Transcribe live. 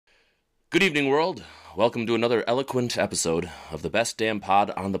Good evening, world. Welcome to another eloquent episode of the best damn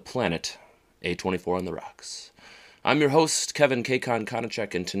pod on the planet, A24 on the Rocks. I'm your host, Kevin K-Con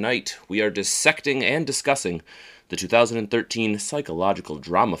Konachek, and tonight we are dissecting and discussing the 2013 psychological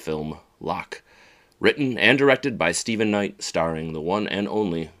drama film, Locke, written and directed by Stephen Knight, starring the one and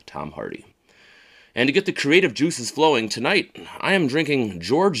only Tom Hardy. And to get the creative juices flowing, tonight I am drinking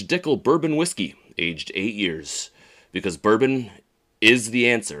George Dickel Bourbon Whiskey, aged 8 years, because bourbon is the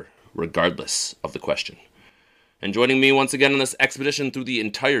answer, regardless of the question. And joining me once again on this expedition through the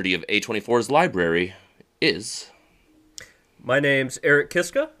entirety of A24's library is... My name's Eric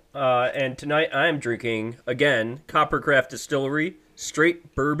Kiska, and tonight I'm drinking, again, Coppercraft Distillery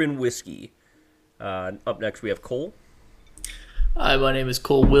Straight Bourbon Whiskey. Up next we have Cole. Hi, my name is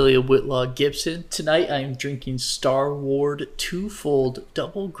Cole William Whitlaw Gibson. Tonight I am drinking Star Ward Twofold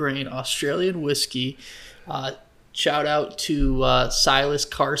Double Grain Australian Whiskey. Shout out to Silas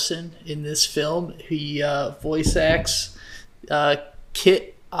Carson in this film. He voice acts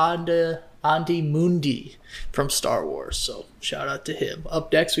Kit Andi Mundi from Star Wars, so shout out to him.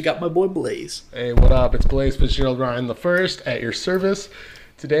 Up next, we got my boy Blaze. Hey, what up? It's Blaze Fitzgerald Ryan the First at your service.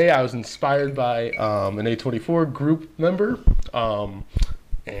 Today I was inspired by an A24 group member,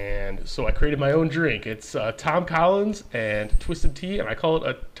 and so I created my own drink. It's Tom Collins and Twisted Tea, and I call it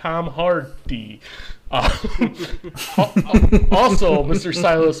a Tom Hardy. Also, Mr.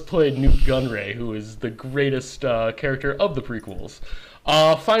 Silas played Newt Gunray, who is the greatest character of the prequels.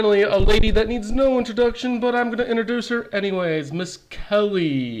 Finally, a lady that needs no introduction, but I'm going to introduce her anyways, Miss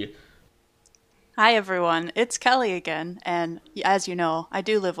Kelly. Hi everyone, it's Kelly again, and as you know, I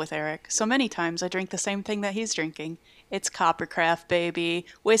do live with Eric, so many times I drink the same thing that he's drinking. It's Coppercraft, baby.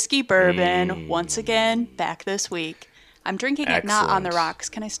 Whiskey bourbon, once again, back this week. I'm drinking it not on the rocks.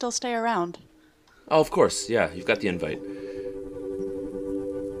 Can I still stay around? Oh, of course, yeah, you've got the invite.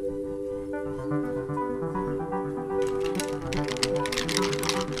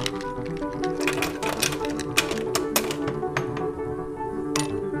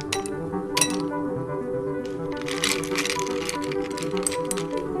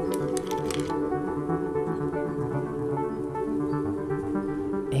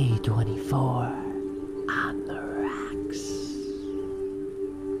 A24 on the rocks.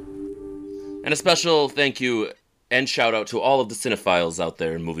 And a special thank you and shout out to all of the cinephiles out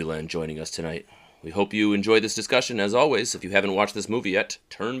there in Movie Land joining us tonight. We hope you enjoy this discussion. As always, if you haven't watched this movie yet,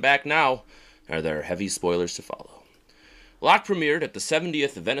 turn back now, or there are heavy spoilers to follow. Locke premiered at the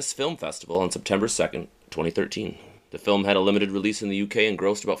 70th Venice Film Festival on September 2nd, 2013. The film had a limited release in the UK and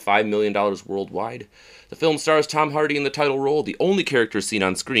grossed about $5 million worldwide. The film stars Tom Hardy in the title role, the only character seen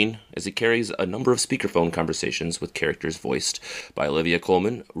on screen, as he carries a number of speakerphone conversations with characters voiced by Olivia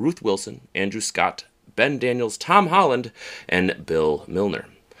Colman, Ruth Wilson, Andrew Scott, Ben Daniels, Tom Holland, and Bill Milner.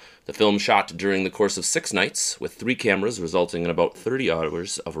 The film shot during the course of 6 nights, with 3 cameras, resulting in about 30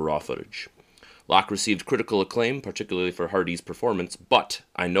 hours of raw footage. Locke received critical acclaim, particularly for Hardy's performance, but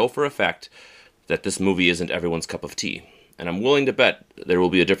I know for a fact that this movie isn't everyone's cup of tea, and I'm willing to bet there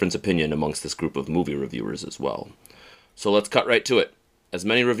will be a difference of opinion amongst this group of movie reviewers as well. So let's cut right to it. As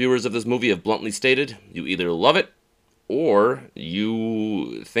many reviewers of this movie have bluntly stated, you either love it, or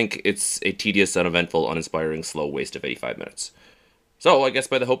you think it's a tedious, uneventful, uninspiring, slow waste of 85 minutes. So I guess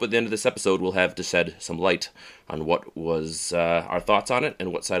by the hope at the end of this episode we'll have to shed some light on what was our thoughts on it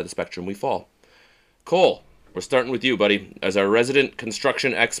and what side of the spectrum we fall. Cole, we're starting with you, buddy. As our resident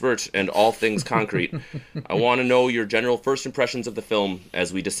construction expert and all things concrete, I want to know your general first impressions of the film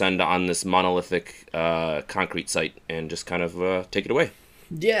as we descend on this monolithic concrete site, and just kind of take it away.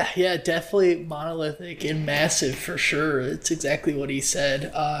 Yeah, definitely monolithic and massive for sure. It's exactly what he said.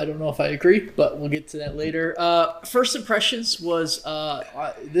 I don't know if I agree, but we'll get to that later. First impressions was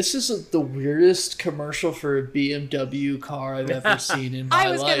this is the weirdest commercial for a BMW car I've ever seen in my life.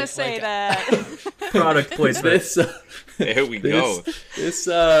 I was going to say that. Product placement. There we go. This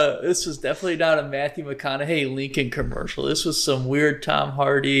was definitely not a Matthew McConaughey Lincoln commercial. This was some weird Tom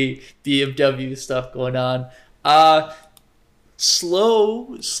Hardy BMW stuff going on.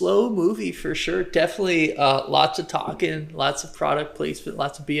 Slow movie for sure. Definitely lots of talking, lots of product placement,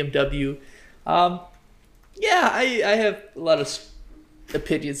 lots of BMW. I have a lot of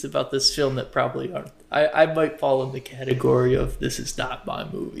opinions about this film that probably aren't. I might fall in the category of this is not my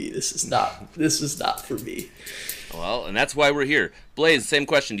movie. This is not for me. Well, and that's why we're here. Blaze, same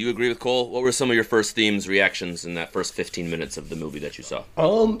question. Do you agree with Cole? What were some of your first themes, reactions in that first 15 minutes of the movie that you saw?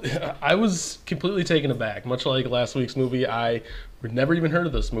 I was completely taken aback. Much like last week's movie, I had never even heard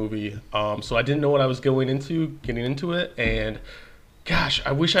of this movie, so I didn't know what I was getting into it, and gosh,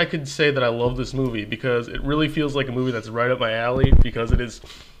 I wish I could say that I love this movie, because it really feels like a movie that's right up my alley, because it is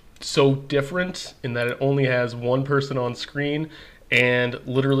so different in that it only has one person on screen, and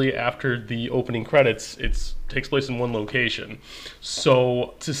literally after the opening credits, it takes place in one location.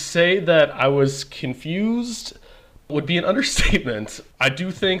 So to say that I was confused would be an understatement. I do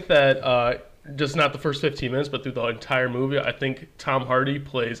think that just not the first 15 minutes, but through the entire movie, I think Tom Hardy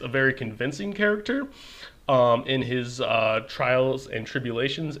plays a very convincing character in his trials and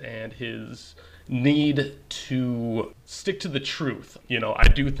tribulations and his need to stick to the truth. I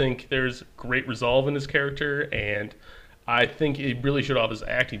do think there's great resolve in his character, and I think he really showed off his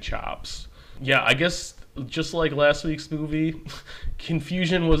acting chops. Yeah, I guess just like last week's movie,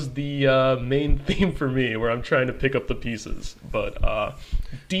 confusion was the main theme for me, where I'm trying to pick up the pieces. But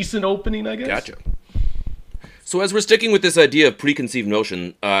decent opening, I guess. Gotcha. So as we're sticking with this idea of preconceived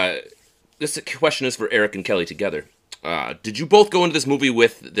notion, this question is for Eric and Kelly together. Did you both go into this movie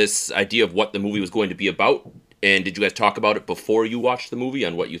with this idea of what the movie was going to be about? And did you guys talk about it before you watched the movie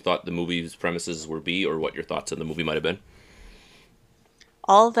on what you thought the movie's premises would be, or what your thoughts on the movie might have been?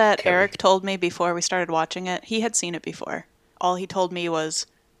 All that Kelly. Eric told me before we started watching it, he had seen it before. All he told me was,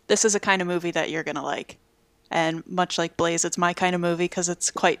 this is a kind of movie that you're going to like. And much like Blaze, it's my kind of movie because it's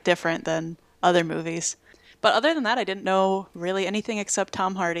quite different than other movies. But other than that, I didn't know really anything except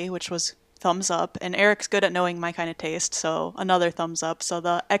Tom Hardy, which was thumbs up. And Eric's good at knowing my kind of taste, so another thumbs up. So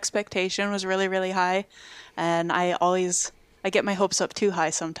the expectation was really, really high. And I get my hopes up too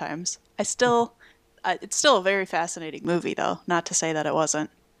high sometimes. It's still a very fascinating movie, though. Not to say that it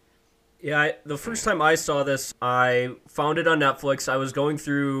wasn't. Yeah, the first time I saw this, I found it on Netflix. I was going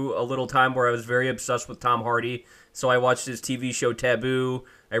through a little time where I was very obsessed with Tom Hardy, so I watched his TV show Taboo.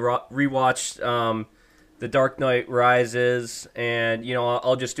 I rewatched The Dark Knight Rises, and,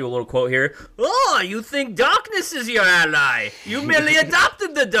 I'll just do a little quote here. Oh, you think darkness is your ally? You merely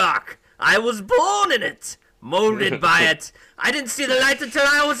adopted the dark. I was born in it, molded by it. I didn't see the light until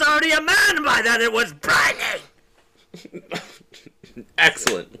I was already a man. By then it was brightening.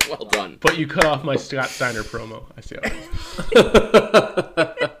 Excellent. Well done. But you cut off my Scott Steiner promo. I see how it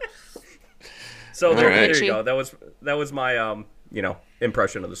is. So there right. you go. That was my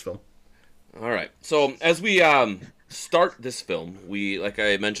impression of this film. All right. So as we start this film, we, like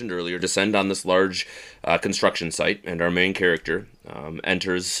I mentioned earlier, descend on this large construction site, and our main character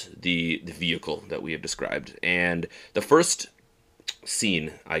enters the vehicle that we have described. And the first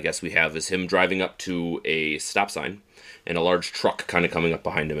scene, I guess, we have is him driving up to a stop sign and a large truck kind of coming up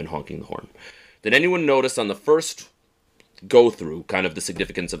behind him and honking the horn. Did anyone notice on the first go-through kind of the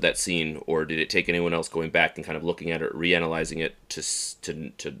significance of that scene, or did it take anyone else going back and kind of looking at it, reanalyzing it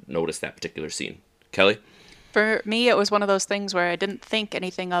to notice that particular scene? Kelly? For me, it was one of those things where I didn't think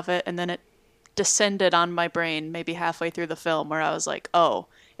anything of it, and then it descended on my brain maybe halfway through the film, where I was like, oh,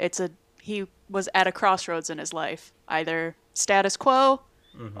 he was at a crossroads in his life. Either status quo,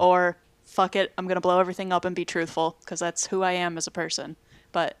 or fuck it, I'm going to blow everything up and be truthful, because that's who I am as a person.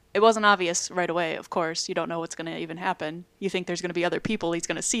 But it wasn't obvious right away, of course. You don't know what's going to even happen. You think there's going to be other people he's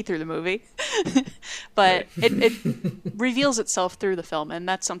going to see through the movie. But it reveals itself through the film, and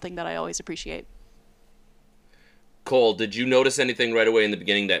that's something that I always appreciate. Cole, did you notice anything right away in the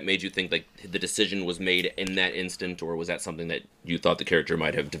beginning that made you think like the decision was made in that instant, or was that something that you thought the character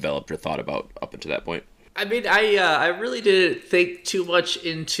might have developed or thought about up until that point? I mean, I really didn't think too much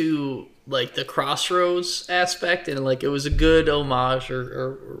into like the crossroads aspect, and like it was a good homage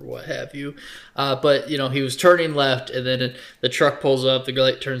or what have you. But he was turning left, and then the truck pulls up, the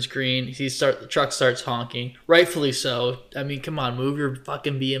light turns green. The truck starts honking, rightfully so. I mean, come on, move your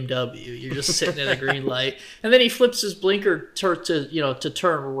fucking BMW. You're just sitting at a green light, and then he flips his blinker to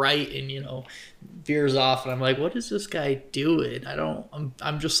turn right, and veers off, and I'm like, what is this guy doing?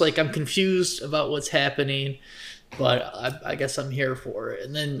 I'm just like, I'm confused about what's happening, but I guess I'm here for it.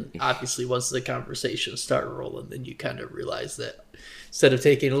 And then obviously once the conversation started rolling, then you kind of realize that instead of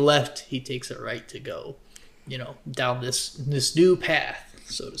taking a left, he takes a right to go, down this new path,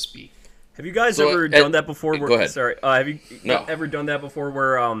 so to speak. Have you guys ever done that before? Go ahead. Sorry. Have you ever done that before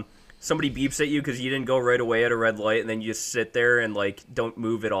where somebody beeps at you because you didn't go right away at a red light, and then you just sit there and like don't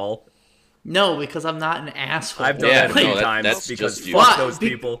move at all? No, because I'm not an asshole. I've done that a few times because fuck those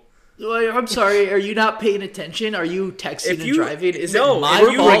people. I'm sorry, are you not paying attention? Are you texting and driving? Is it my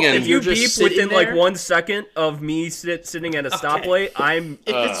fault if you beep within there? like 1 second of me sitting at a stoplight,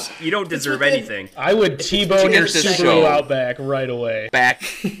 you don't deserve anything. I would T-bone your Subaru Outback right away. Back.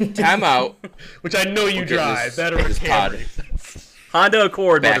 Time out. Which I know you drive. That or pod. Honda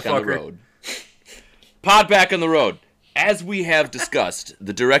Accord, back motherfucker. on the road. Pod back on the road. As we have discussed,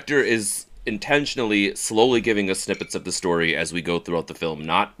 the director is intentionally slowly giving us snippets of the story as we go throughout the film,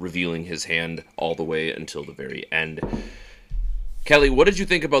 not revealing his hand all the way until the very end. Kelly, what did you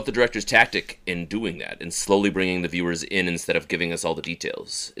think about the director's tactic in doing that and slowly bringing the viewers in instead of giving us all the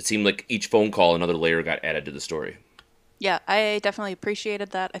details? It seemed like each phone call, another layer got added to the story. Yeah, I definitely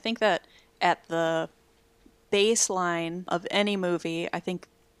appreciated that. I think that at the baseline of any movie, I think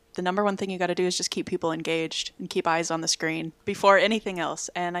the number one thing you got to do is just keep people engaged and keep eyes on the screen before anything else.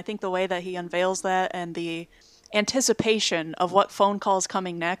 And I think the way that he unveils that and the anticipation of what phone call's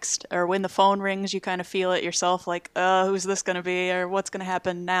coming next, or when the phone rings, you kind of feel it yourself, like, who's this going to be, or what's going to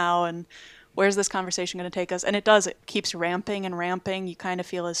happen now, and where's this conversation going to take us? And it does. It keeps ramping and ramping. You kind of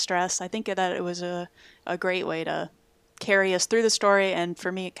feel his stress. I think that it was a great way to carry us through the story, and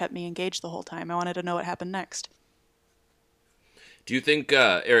for me, it kept me engaged the whole time. I wanted to know what happened next. Do you think,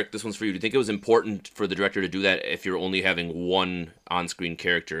 Eric, this one's for you, do you think it was important for the director to do that if you're only having one on-screen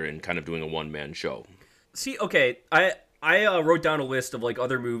character and kind of doing a one-man show? See, okay, I wrote down a list of like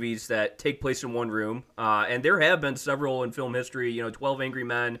other movies that take place in one room, and there have been several in film history. 12 Angry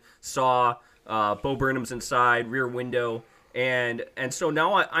Men, Saw, Bo Burnham's Inside, Rear Window, and so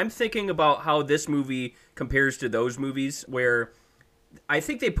now I'm thinking about how this movie compares to those movies, where I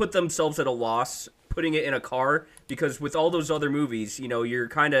think they put themselves at a loss putting it in a car, because with all those other movies,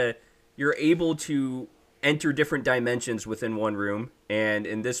 you're able to enter different dimensions within one room, and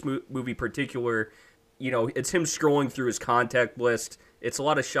in this movie particular, it's him scrolling through his contact list. It's a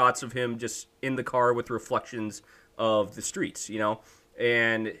lot of shots of him just in the car with reflections of the streets,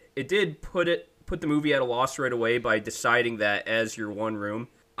 and it did put the movie at a loss right away by deciding that as your one room.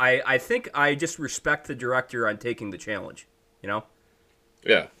 I think I just respect the director on taking the challenge,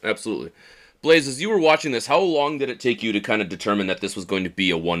 Yeah, absolutely. Blaze, as you were watching this, how long did it take you to kind of determine that this was going to be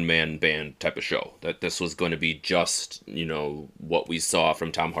a one-man band type of show? That this was going to be just, what we saw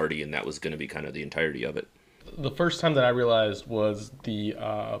from Tom Hardy, and that was going to be kind of the entirety of it? The first time that I realized was the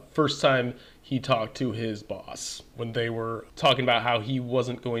first time he talked to his boss, when they were talking about how he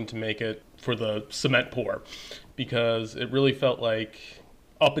wasn't going to make it for the cement pour, because it really felt like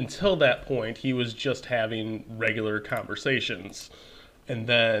up until that point, he was just having regular conversations. And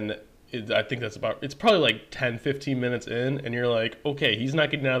then I think it's probably like 10, 15 minutes in, and you're like, okay, he's not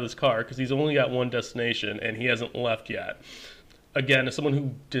getting out of this car because he's only got one destination and he hasn't left yet. Again, as someone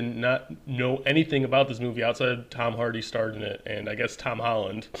who did not know anything about this movie outside of Tom Hardy starred in it, and I guess Tom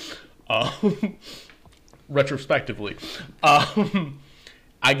Holland, retrospectively,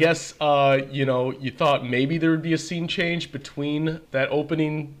 I guess, you thought maybe there would be a scene change between that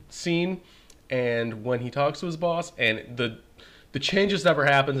opening scene and when he talks to his boss, and the changes never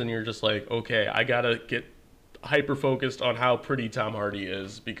happens, and you're just like, okay, I gotta get hyper-focused on how pretty Tom Hardy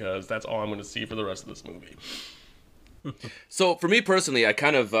is, because that's all I'm going to see for the rest of this movie. So, for me personally, I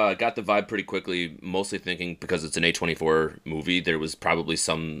kind of got the vibe pretty quickly, mostly thinking because it's an A24 movie, there was probably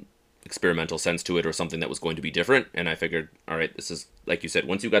some experimental sense to it or something that was going to be different, and I figured, all right, this is, like you said,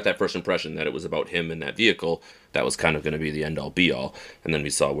 once you got that first impression that it was about him in that vehicle, that was kind of going to be the end-all, be-all, and then we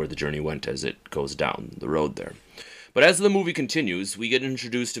saw where the journey went as it goes down the road there. But as the movie continues, we get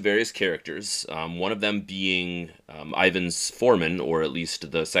introduced to various characters, one of them being Ivan's foreman, or at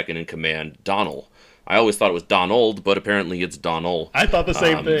least the second-in-command, Donald. I always thought it was Donald, but apparently it's Donald. I thought the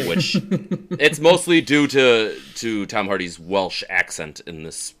same thing. Which it's mostly due to Tom Hardy's Welsh accent in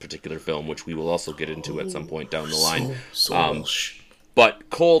this particular film, which we will also get into at some point down the line. So Welsh. But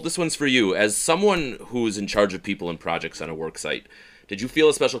Cole, this one's for you. As someone who's in charge of people and projects on a work site, did you feel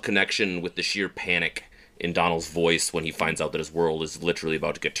a special connection with the sheer panic in Donald's voice when he finds out that his world is literally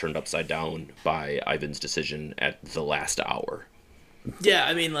about to get turned upside down by Ivan's decision at the last hour? Yeah,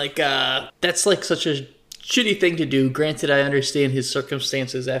 I mean, that's like such a shitty thing to do. Granted, I understand his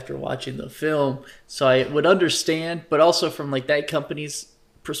circumstances after watching the film, so I would understand, but also from that company's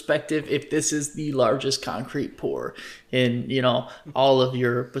perspective, if this is the largest concrete pour in, all of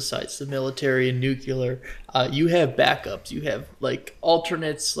Europe besides the military and nuclear, you have backups, you have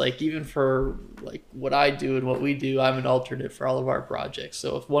alternates, even for what I do and what we do, I'm an alternate for all of our projects.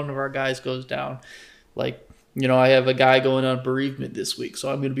 So if one of our guys goes down, I have a guy going on bereavement this week,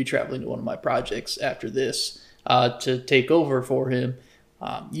 so I'm going to be traveling to one of my projects after this to take over for him.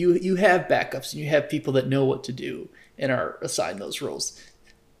 You have backups, and you have people that know what to do and are assigned those roles.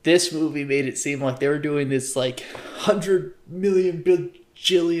 This movie made it seem like they were doing this $100 million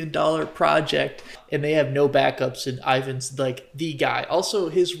bajillion project, and they have no backups, and Ivan's the guy. Also,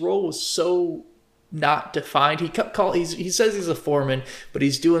 his role was so not defined. He says he's a foreman, but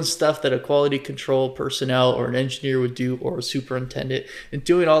he's doing stuff that a quality control personnel or an engineer would do, or a superintendent, and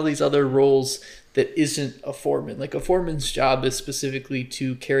doing all these other roles that isn't a foreman. A foreman's job is specifically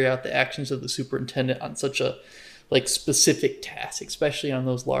to carry out the actions of the superintendent on such a like specific tasks, especially on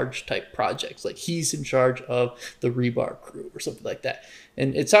those large type projects. Like he's in charge of the rebar crew or something like that.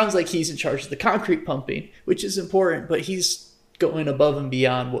 And it sounds like he's in charge of the concrete pumping, which is important, but he's going above and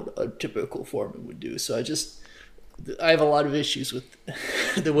beyond what a typical foreman would do. So I have a lot of issues with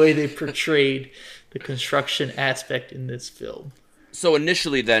the way they portrayed the construction aspect in this film. So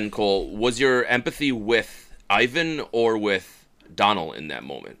initially then, Cole, was your empathy with Ivan or with Donald in that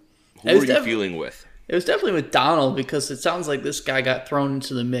moment? Who were you feeling with? It was definitely with Donald, because it sounds like this guy got thrown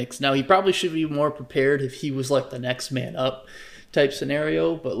into the mix. Now, he probably should be more prepared if he was like the next man up type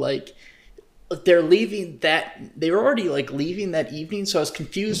scenario, but like they were already like leaving that evening, so I was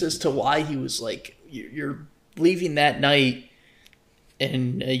confused as to why he was like, you're leaving that night,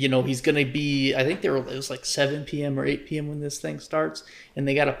 and he's gonna be, I think it was like 7 p.m. or 8 p.m. when this thing starts, and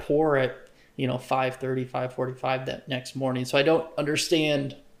they got to pour at 5:30, 5:45 that next morning. So I don't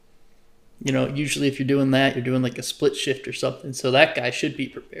understand. Usually if you're doing that, you're doing like a split shift or something. So that guy should be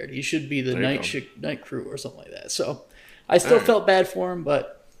prepared. He should be the night crew or something like that. So I still felt bad for him,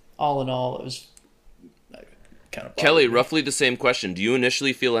 but all in all, it was kind of Kelly, roughly the same question. Do you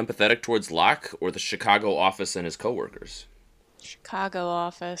initially feel empathetic towards Locke or the Chicago office and his coworkers? Chicago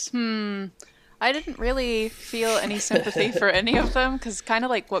office. I didn't really feel any sympathy for any of them, because kind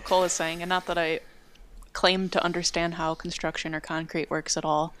of like what Cole is saying, and not that I claim to understand how construction or concrete works at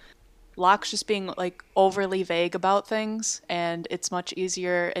all. Locke's just being like overly vague about things, and it's much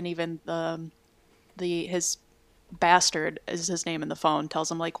easier. And even his bastard is his name in the phone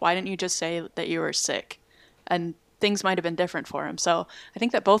tells him like, why didn't you just say that you were sick? And things might have been different for him. So I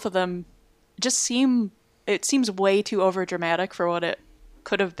think that both of them just seems way too over dramatic for what it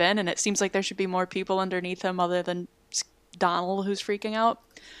could have been, and it seems like there should be more people underneath him other than Donald who's freaking out.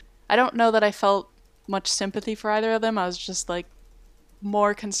 I don't know that I felt much sympathy for either of them. I was just like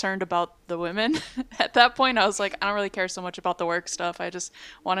more concerned about the women. At that point, I was like, I don't really care so much about the work stuff. I just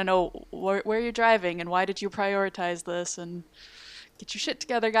want to know where you're driving and why did you prioritize this, and get your shit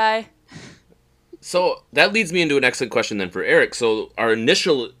together, guy. So that leads me into an excellent question then for Eric. So our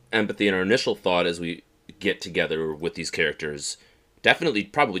initial empathy and our initial thought as we get together with these characters definitely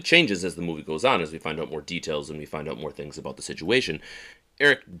probably changes as the movie goes on, as we find out more details and we find out more things about the situation.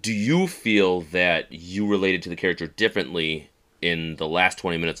 Eric, do you feel that you related to the character differently in the last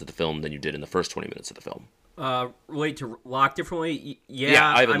 20 minutes of the film than you did in the first 20 minutes of the film? Relate to Locke differently?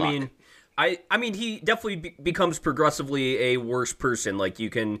 Yeah, I mean, I mean, he definitely becomes progressively a worse person. Like, you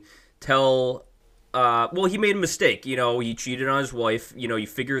can tell, well, he made a mistake. He cheated on his wife. You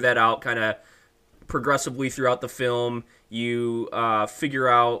figure that out kind of progressively throughout the film. You figure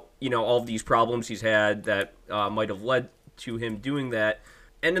out, all of these problems he's had that might have led to him doing that.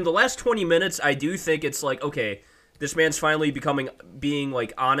 And in the last 20 minutes, I do think it's like, okay, this man's finally being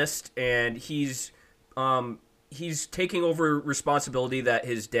like honest, and he's taking over responsibility that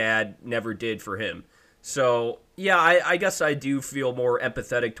his dad never did for him. So yeah, I guess I do feel more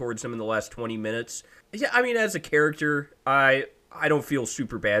empathetic towards him in the last 20 minutes. Yeah, I mean, as a character, I don't feel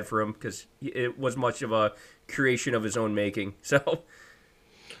super bad for him because it was much of a creation of his own making. So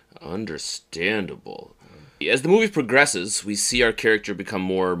understandable. As the movie progresses, we see our character become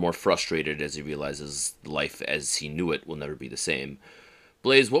more and more frustrated as he realizes life as he knew it will never be the same.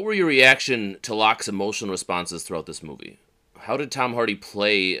 Blaze, what were your reaction to Locke's emotional responses throughout this movie? How did Tom Hardy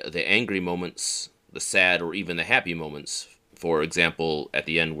play the angry moments, the sad, or even the happy moments? For example, at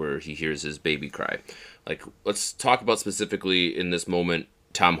the end where he hears his baby cry. Like, let's talk about specifically in this moment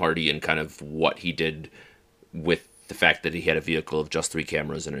Tom Hardy and kind of what he did with the fact that he had a vehicle of just 3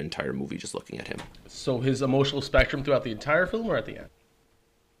 cameras and an entire movie just looking at him. So his emotional spectrum throughout the entire film or at the end?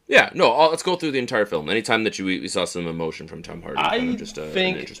 Yeah, no, let's go through the entire film. Anytime that we saw some emotion from Tom Hardy, kind of just an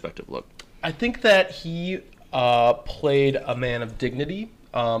introspective look. I think that he played a man of dignity,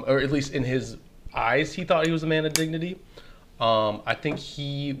 or at least in his eyes, he thought he was a man of dignity. I think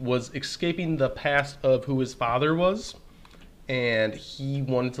he was escaping the past of who his father was, and he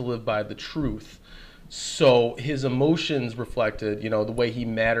wanted to live by the truth. So his emotions reflected, the way he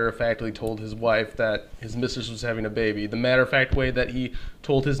matter-of-factly told his wife that his mistress was having a baby, the matter-of-fact way that he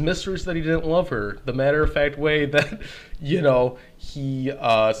told his mistress that he didn't love her, the matter-of-fact way that, he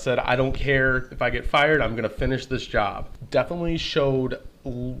said, I don't care if I get fired, I'm going to finish this job. Definitely showed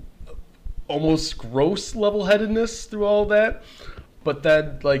almost gross level-headedness through all that, but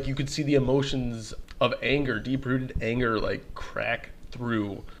then, you could see the emotions of anger, deep-rooted anger, crack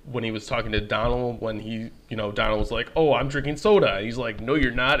through when he was talking to Donald, when Donald was like, oh, I'm drinking soda. And he's like, no,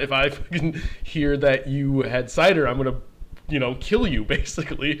 you're not. If I fucking hear that you had cider, I'm going to, kill you,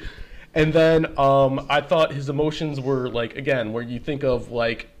 basically. And then I thought his emotions were, again, where you think of,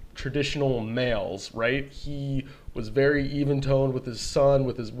 traditional males, right? He was very even-toned with his son,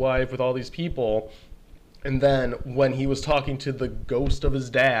 with his wife, with all these people. And then when he was talking to the ghost of his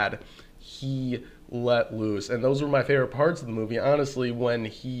dad, he let loose. And those were my favorite parts of the movie, honestly, when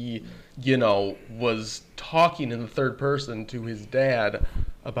he, was talking in the third person to his dad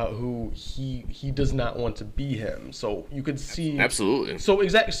about who he does not want to be him. So you could see Absolutely. So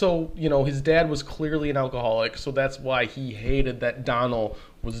his dad was clearly an alcoholic, so that's why he hated that Donald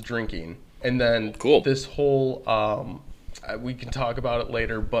was drinking. And then this whole we can talk about it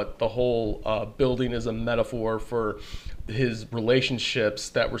later, but the whole building is a metaphor for his relationships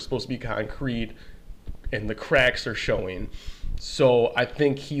that were supposed to be concrete, and the cracks are showing. So I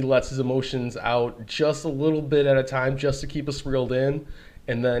think he lets his emotions out just a little bit at a time, just to keep us reeled in,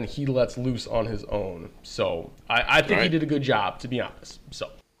 and then he lets loose on his own. So I think he did a good job, to be honest. So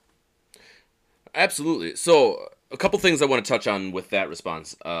absolutely. So a couple things I want to touch on with that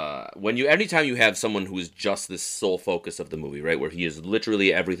response. Anytime you have someone who is just this sole focus of the movie, right, where he is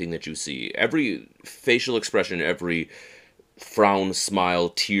literally everything that you see, every facial expression, every frown, smile,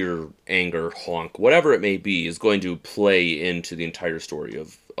 tear, anger, honk, whatever it may be, is going to play into the entire story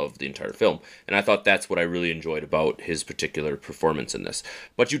of the entire film. And I thought that's what I really enjoyed about his particular performance in this.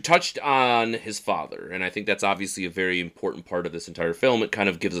 But you touched on his father, and I think that's obviously a very important part of this entire film. It kind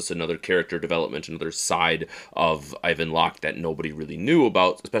of gives us another character development, another side of Ivan Locke that nobody really knew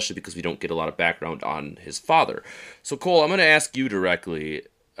about, especially because we don't get a lot of background on his father. So Cole, I'm going to ask you directly,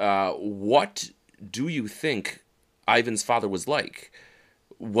 what do you think Ivan's father was like?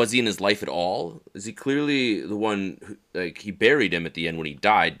 Was he in his life at all? Is he clearly the one who, he buried him at the end when he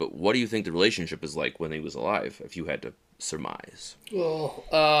died, but what do you think the relationship is like when he was alive, if you had to surmise? Well,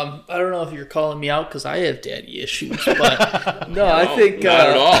 I don't know if you're calling me out because I have daddy issues, but no, I think... Not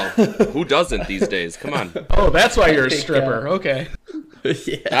at all. Who doesn't these days? Come on. Oh, that's why you're a stripper. Okay.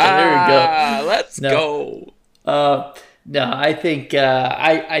 Yeah, there we go. Let's go. No, I think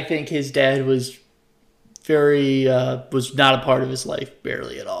I think his dad was was not a part of his life,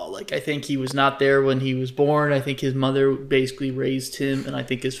 barely at all. I think he was not there when he was born. I think his mother basically raised him, and I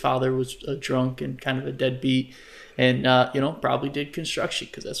think his father was a drunk and kind of a deadbeat, and probably did construction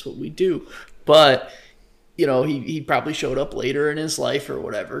because that's what we do. But he probably showed up later in his life or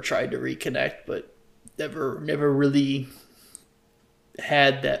whatever, tried to reconnect, but never really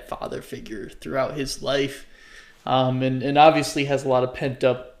had that father figure throughout his life, and obviously has a lot of pent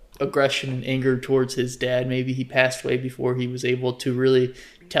up aggression and anger towards his dad. Maybe he passed away before he was able to really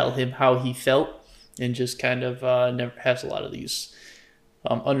tell him how he felt, and just kind of never has a lot of these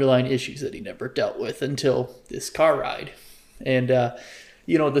underlying issues that he never dealt with until this car ride. And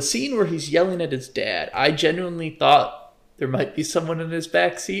the scene where he's yelling at his dad, I genuinely thought there might be someone in his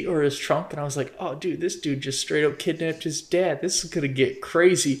backseat or his trunk, and I was like, oh dude, this dude just straight up kidnapped his dad. This is gonna get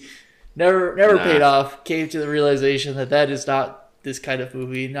crazy. Never paid off. Came to the realization that is not this kind of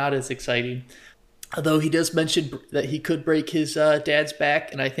movie, not as exciting. Although he does mention that he could break his dad's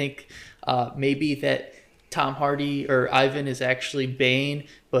back, and I think maybe that Tom Hardy or Ivan is actually Bane,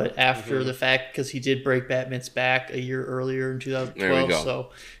 but after the fact, because he did break Batman's back a year earlier in 2012. So,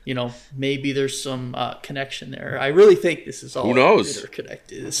 maybe there's some connection there. I really think this is all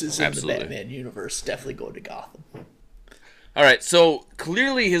interconnected. This is in the Batman universe, definitely going to Gotham. All right, so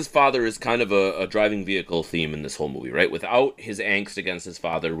clearly his father is kind of a driving vehicle theme in this whole movie, right? Without his angst against his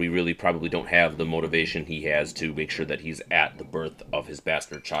father, we really probably don't have the motivation he has to make sure that he's at the birth of his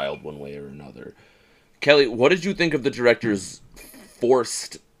bastard child one way or another. Kelly, what did you think of the director's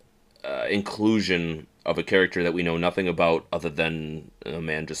forced inclusion of a character that we know nothing about other than a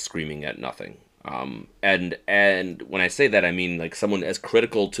man just screaming at nothing? And when I say that, I mean someone as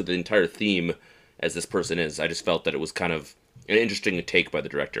critical to the entire theme as this person is. I just felt that it was kind of an interesting take by the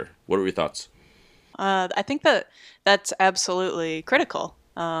director. What are your thoughts? I think that's absolutely critical.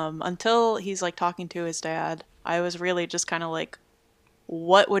 Until he's talking to his dad, I was really just kind of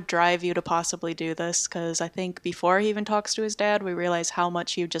what would drive you to possibly do this? Because I think before he even talks to his dad, we realize how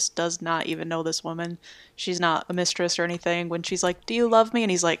much he just does not even know this woman. She's not a mistress or anything. When she's like, do you love me?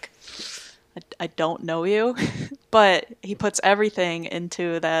 And he's like, I don't know you. But he puts everything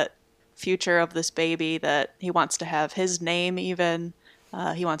into that future of this baby, that he wants to have his name even.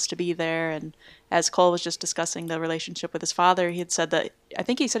 He wants to be there. And as Cole was just discussing the relationship with his father, he had said that, I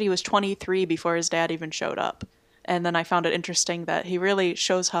think he said he was 23 before his dad even showed up. And then I found it interesting that he really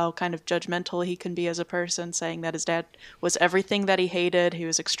shows how kind of judgmental he can be as a person, saying that his dad was everything that he hated. He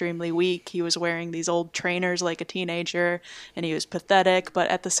was extremely weak. He was wearing these old trainers like a teenager, and he was pathetic. But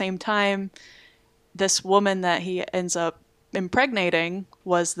at the same time, this woman that he ends up impregnating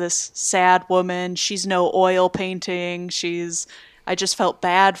was this sad woman. She's no oil painting. I just felt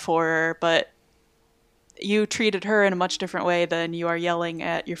bad for her, but you treated her in a much different way than you are yelling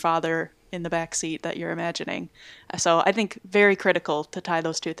at your father in the back seat that you're imagining. So I think very critical to tie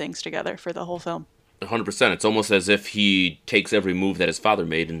those two things together for the whole film. 100%. It's almost as if he takes every move that his father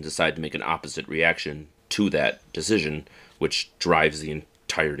made and decides to make an opposite reaction to that decision, which drives the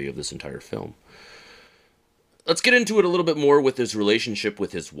entirety of this entire film. Let's get into it a little bit more with his relationship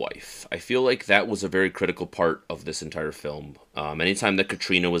with his wife. I feel like that was a very critical part of this entire film. Anytime that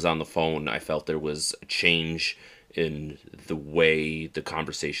Katrina was on the phone, I felt there was a change in the way the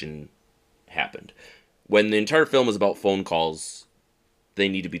conversation happened. When the entire film is about phone calls, they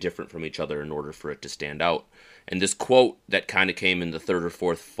need to be different from each other in order for it to stand out. And this quote that kind of came in the third or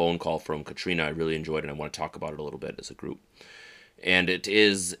fourth phone call from Katrina, I really enjoyed, and I want to talk about it a little bit as a group. And it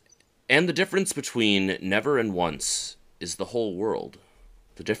is, and the difference between never and once is the whole world.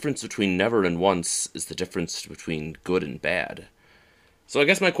 The difference between never and once is the difference between good and bad. So I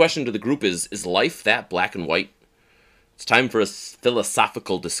guess my question to the group is life that black and white? It's time for a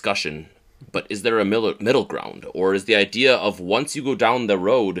philosophical discussion. But is there a middle ground? Or is the idea of once you go down the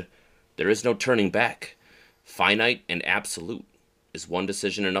road, there is no turning back? Finite and absolute. Is one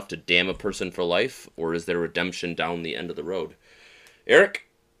decision enough to damn a person for life? Or is there redemption down the end of the road? Eric,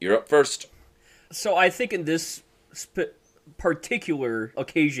 you're up first. So I think in this particular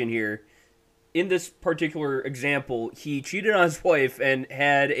occasion here, in this particular example, he cheated on his wife and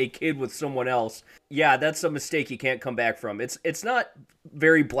had a kid with someone else. Yeah, that's a mistake you can't come back from. It's not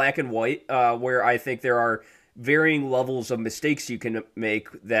very black and white, where I think there are varying levels of mistakes you can make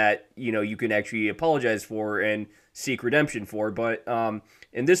that, you can actually apologize for and seek redemption for. But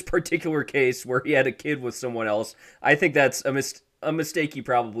in this particular case where he had a kid with someone else, I think that's a mistake he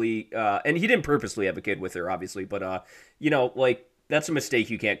probably, and he didn't purposely have a kid with her, obviously, but, that's a mistake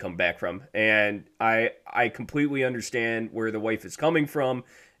you can't come back from. And I completely understand where the wife is coming from,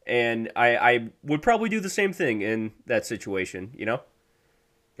 and I would probably do the same thing in that situation,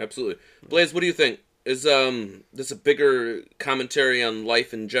 Absolutely. Blaze, what do you think? Is this a bigger commentary on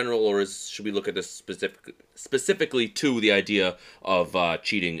life in general, or should we look at this specifically to the idea of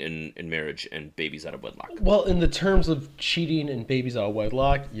cheating in marriage and babies out of wedlock? Well, in the terms of cheating and babies out of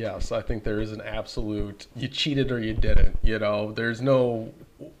wedlock, yes, I think there is an absolute, you cheated or you didn't, there's no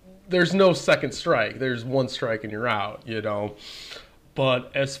second strike. There's one strike and you're out,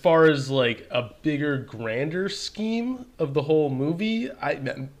 But as far as like a bigger, grander scheme of the whole movie,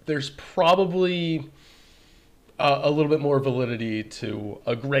 there's probably a little bit more validity to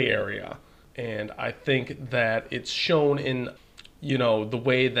a gray area. And I think that it's shown in, the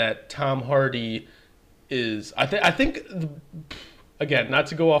way that Tom Hardy is. I think, again, not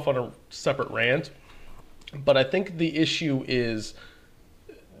to go off on a separate rant, but I think the issue is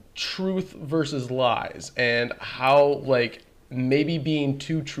truth versus lies, and how, maybe being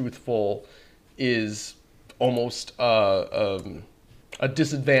too truthful is almost a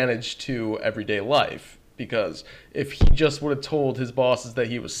disadvantage to everyday life. Because if he just would have told his bosses that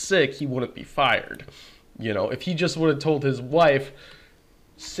he was sick, he wouldn't be fired. If he just would have told his wife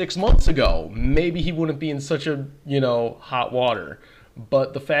 6 months ago, maybe he wouldn't be in such a, hot water.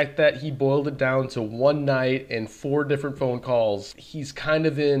 But the fact that he boiled it down to one night and 4 different phone calls, he's kind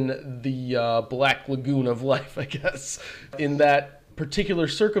of in the black lagoon of life, I guess. In that particular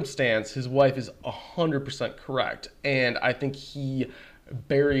circumstance, his wife is 100% correct. And I think he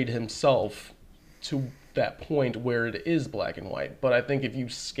buried himself to that point where it is black and white. But I think if you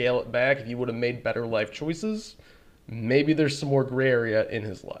scale it back, if he would have made better life choices, maybe there's some more gray area in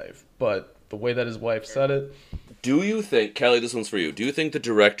his life. But the way that his wife said it... Do you think, Kelly, this one's for you, do you think the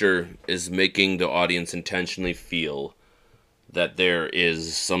director is making the audience intentionally feel that there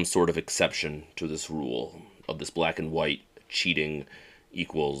is some sort of exception to this rule of this black and white cheating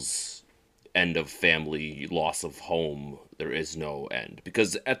equals end of family, loss of home, there is no end?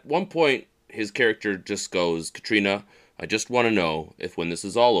 Because at one point, his character just goes, Katrina, I just want to know if when this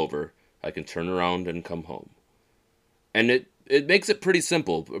is all over, I can turn around and come home. And it makes it pretty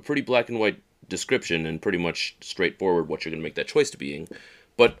simple, a pretty black and white description, and pretty much straightforward what you're going to make that choice to being.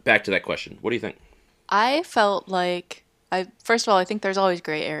 But back to that question. What do you think? I felt like, first of all, I think there's always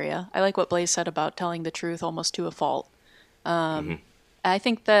gray area. I like what Blaze said about telling the truth almost to a fault. I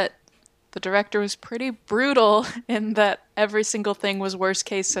think that the director was pretty brutal in that every single thing was worst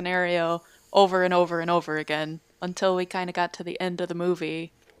case scenario over and over and over again until we kind of got to the end of the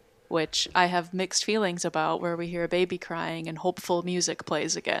movie, which I have mixed feelings about, where we hear a baby crying and hopeful music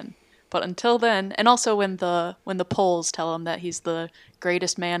plays again. But until then, and also when the polls tell him that he's the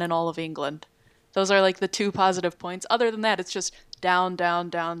greatest man in all of England, those are like the 2 positive points. Other than that, it's just down, down,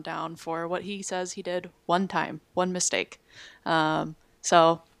 down, down for what he says he did one time, one mistake.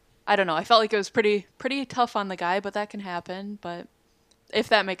 So I don't know. I felt like it was pretty tough on the guy, but that can happen. But if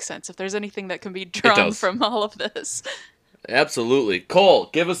that makes sense, if there's anything that can be drawn from all of this. Absolutely. Cole,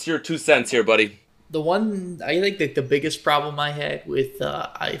 give us your 2 cents here, buddy. The one, I think that the biggest problem I had with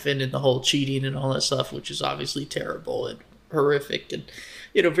Ivan and the whole cheating and all that stuff, which is obviously terrible and horrific and,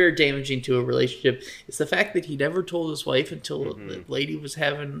 very damaging to a relationship, is the fact that he never told his wife until the lady was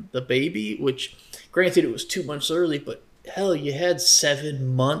having the baby, which, granted, it was 2 months early, but hell, you had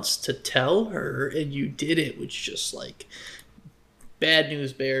 7 months to tell her and you did it, which just like bad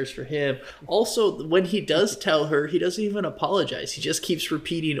news bears for him. Also, when he does tell her, he doesn't even apologize. He just keeps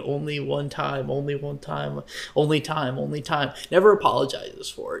repeating only one time, only one time, only time, only time. Never apologizes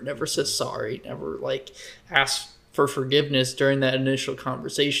for it. Never says sorry. Never asks for forgiveness during that initial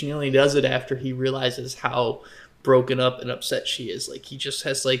conversation. He only does it after he realizes how broken up and upset she is. He just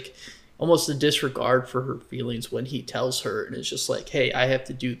has almost a disregard for her feelings when he tells her, and it's just hey, I have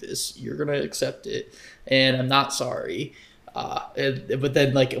to do this. You're gonna accept it, and I'm not sorry. But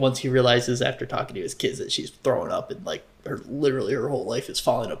then once he realizes after talking to his kids that she's throwing up and literally her whole life is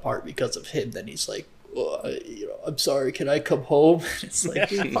falling apart because of him, then he's I'm sorry, can I come home? It's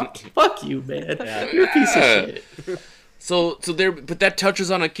dude, fuck you, man. You're a piece of shit. So there, but that touches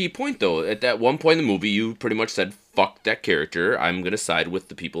on a key point though. At that one point in the movie, you pretty much said, "Fuck that character. I'm gonna side with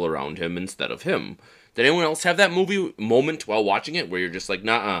the people around him instead of him." Did anyone else have that movie moment while watching it where you're just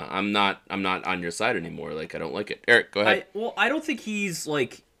nah, I'm not on your side anymore. I don't like it. Eric, go ahead. I don't think he's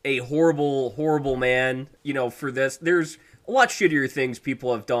a horrible man. For this, there's a lot shittier things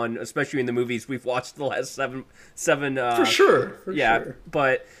people have done, especially in the movies we've watched the last seven. For sure. Sure.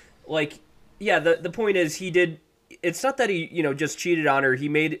 But the point is he did. It's not that he just cheated on her.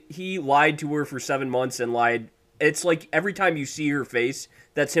 He lied to her for 7 months and lied. It's every time you see her face,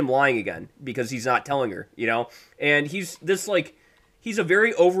 that's him lying again because he's not telling her, And he's he's a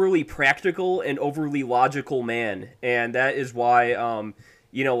very overly practical and overly logical man, and that is why,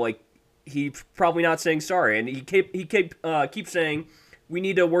 he's probably not saying sorry, and he keeps saying we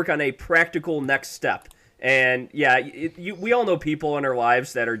need to work on a practical next step, and we all know people in our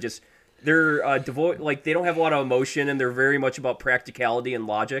lives that are just they're devoid, they don't have a lot of emotion, and they're very much about practicality and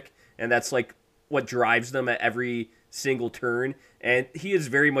logic, and that's what drives them at every single turn, and he is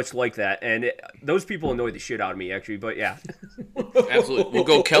very much like that, and those people annoy the shit out of me, actually, but yeah. Absolutely. We'll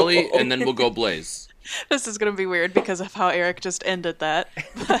go Kelly, and then we'll go Blaze. This is going to be weird because of how Eric just ended that,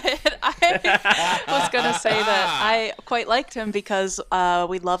 but I was going to say that I quite liked him because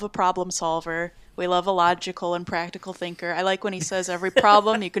we love a problem solver. We love a logical and practical thinker. I like when he says every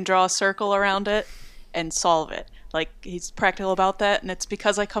problem, you can draw a circle around it and solve it. He's practical about that, and it's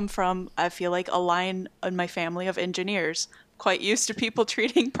because I come from, I feel a line in my family of engineers. Quite used to people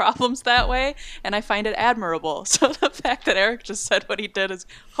treating problems that way, and I find it admirable. So the fact that Eric just said what he did is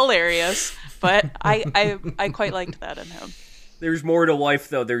hilarious, but I quite liked that in him. There's more to life,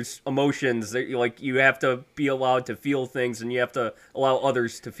 though. There's emotions. You have to be allowed to feel things, and you have to allow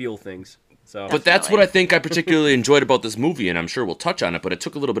others to feel things. So. But that's what I think I particularly enjoyed about this movie, and I'm sure we'll touch on it, but it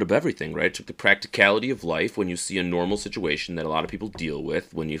took a little bit of everything, right? It took the practicality of life when you see a normal situation that a lot of people deal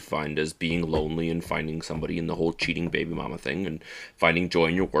with, when you find as being lonely and finding somebody in the whole cheating baby mama thing, and finding joy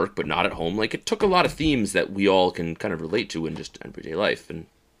in your work but not at home. It took a lot of themes that we all can kind of relate to in just everyday life and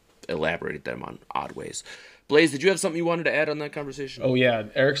elaborated them on odd ways. Blaze, did you have something you wanted to add on that conversation? Oh, yeah.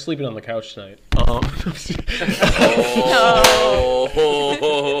 Eric's sleeping on the couch tonight. No.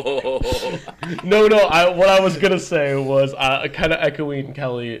 What I was going to say was, kind of echoing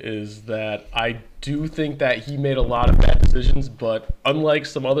Kelly, is that I do think that he made a lot of bad decisions, but unlike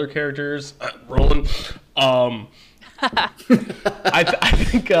some other characters, Roland, I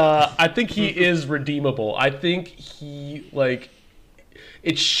think he is redeemable. I think he,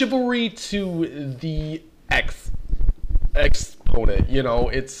 it's chivalry to the exponent,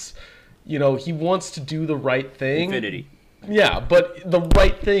 it's, he wants to do the right thing. Infinity. Yeah, but the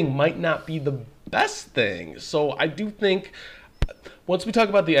right thing might not be the best thing. So I do think, once we talk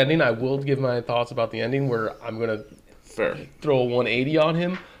about the ending, I will give my thoughts about the ending, where I'm going to throw a 180 on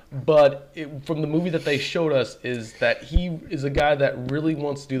him. But from the movie that they showed us is that he is a guy that really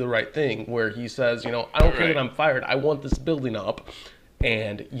wants to do the right thing, where he says, I don't care that I'm fired. I want this building up.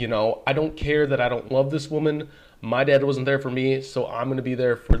 And, I don't care that I don't love this woman. My dad wasn't there for me, so I'm going to be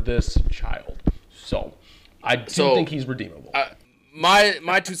there for this child. So I do think he's redeemable.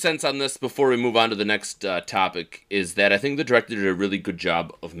 My 2 cents on this before we move on to the next topic is that I think the director did a really good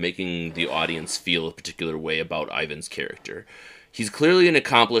job of making the audience feel a particular way about Ivan's character. He's clearly an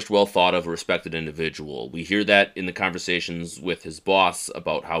accomplished, well thought of, respected individual. We hear that in the conversations with his boss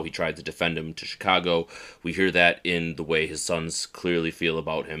about how he tried to defend him to Chicago. We hear that in the way his sons clearly feel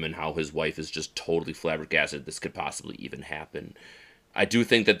about him and how his wife is just totally flabbergasted this could possibly even happen. I do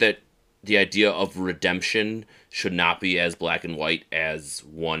think that the idea of redemption should not be as black and white as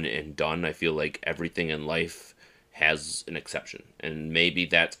one and done. I feel like everything in life has an exception. And maybe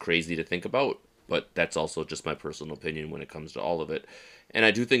that's crazy to think about, but that's also just my personal opinion when it comes to all of it. And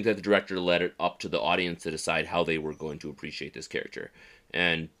I do think that the director led it up to the audience to decide how they were going to appreciate this character.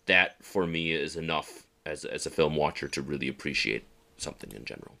 And that, for me, is enough as a film watcher to really appreciate something in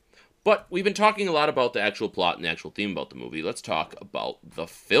general. But we've been talking a lot about the actual plot and the actual theme about the movie. Let's talk about the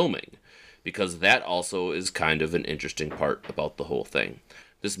filming, because that also is kind of an interesting part about the whole thing.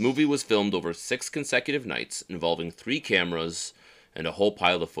 This movie was filmed over 6 consecutive nights, involving 3 cameras and a whole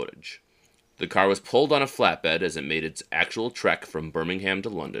pile of footage. The car was pulled on a flatbed as it made its actual trek from Birmingham to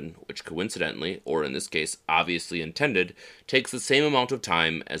London, which coincidentally, or in this case obviously intended, takes the same amount of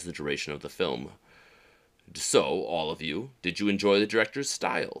time as the duration of the film. So, all of you, did you enjoy the director's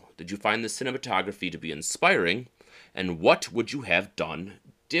style? Did you find the cinematography to be inspiring? And what would you have done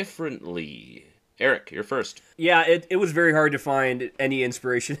differently? Eric, you're first. Yeah, it was very hard to find any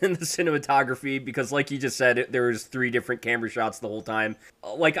inspiration in the cinematography because, like you just said, there was 3 different camera shots the whole time.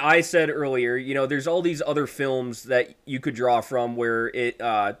 Like I said earlier, there's all these other films that you could draw from where it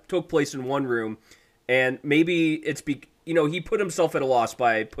took place in one room, and maybe it's he put himself at a loss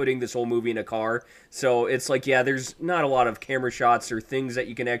by putting this whole movie in a car. So it's like, yeah, there's not a lot of camera shots or things that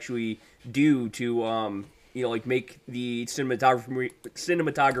you can actually do to make the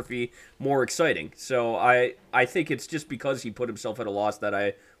cinematography more exciting. So I think it's just because he put himself at a loss that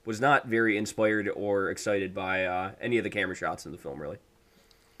I was not very inspired or excited by any of the camera shots in the film, really.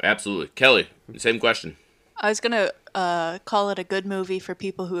 Absolutely. Kelly, same question. I was going to call it a good movie for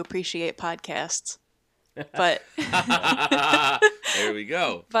people who appreciate podcasts. But there we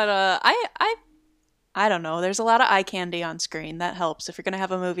go. But I don't know. There's a lot of eye candy on screen. That helps. If you're going to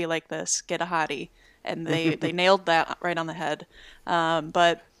have a movie like this, get a hottie. And they nailed that right on the head.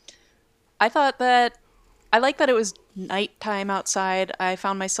 But I thought that I like that it was nighttime outside. I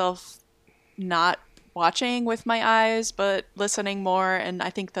found myself not watching with my eyes, but listening more. And I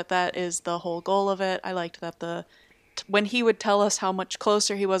think that is the whole goal of it. I liked that when he would tell us how much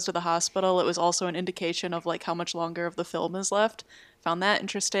closer he was to the hospital, it was also an indication of like how much longer of the film is left. Found that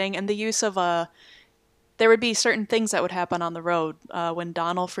interesting. And the use of there would be certain things that would happen on the road. When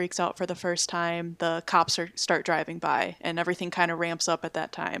Donald freaks out for the first time, the cops start driving by, and everything kind of ramps up at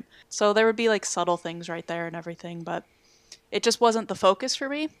that time. So there would be like subtle things right there and everything, but it just wasn't the focus for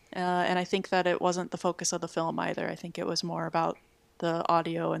me. And I think that it wasn't the focus of the film either. I think it was more about the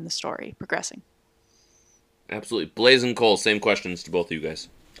audio and the story progressing. Absolutely. Blaze and Cole, same questions to both of you guys.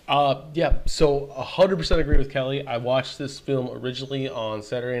 Yeah, so 100% agree with Kelly. I watched this film originally on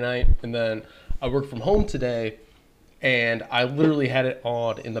Saturday night, and then I worked from home today, and I literally had it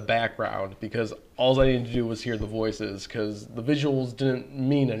on in the background because all I needed to do was hear the voices, because the visuals didn't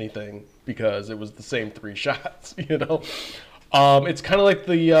mean anything because it was the same 3 shots, It's kind of like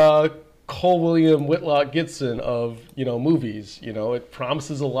the Cole William Whitlock Gibson of, movies. It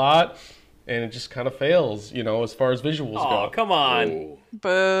promises a lot, and it just kind of fails, as far as visuals go. Oh, come on. Oh.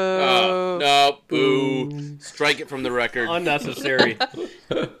 Boo. No, boo. Strike it from the record. Unnecessary.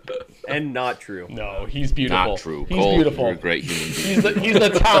 And not true. No, he's beautiful. Not true. He's Cole, beautiful. you're a great human being. He's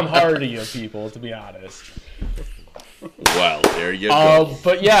the Tom Hardy of people, to be honest. Well, there you go.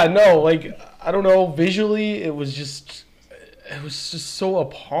 But yeah, no, I don't know. Visually, it was just so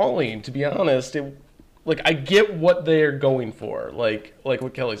appalling, to be honest. I get what they're going for. Like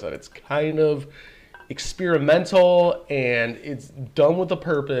what Kelly said, it's kind of experimental and it's done with a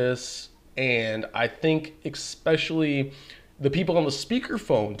purpose. And I think especially the people on the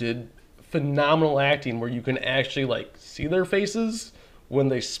speakerphone did phenomenal acting where you can actually see their faces when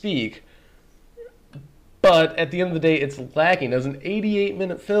they speak. But at the end of the day, it's lacking. As an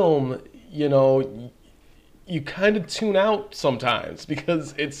 88-minute film, you kind of tune out sometimes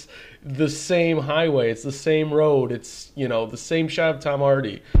because it's the same highway, it's the same road, it's, the same shot of Tom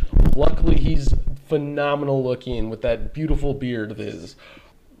Hardy. Luckily, he's phenomenal looking with that beautiful beard of his.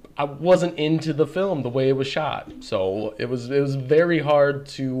 I wasn't into the film the way it was shot, so it was very hard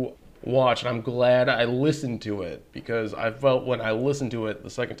to watch, and I'm glad I listened to it because I felt when I listened to it the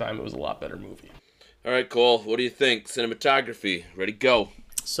second time it was a lot better movie. All right, Cole, what do you think? Cinematography, ready, go.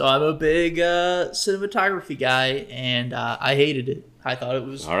 So I'm a big cinematography guy, and I hated it. I thought it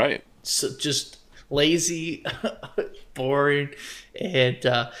was all right. just lazy, boring. And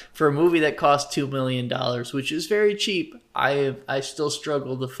for a movie that cost $2 million, which is very cheap, I still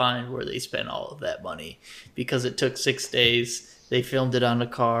struggle to find where they spent all of that money, because it took 6 days. They filmed it on a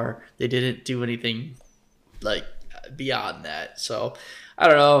car. They didn't do anything like beyond that. So I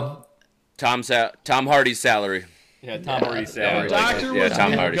don't know. Tom Hardy's salary. Yeah, Tom Hardy's salary. Doctor was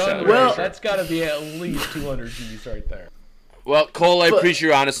Tom Hardy's salary. Well, that's got to be at least 200 G's right there. Well, Cole, I appreciate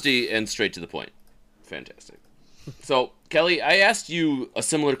your honesty and straight to the point. Fantastic. So, Kelly, I asked you a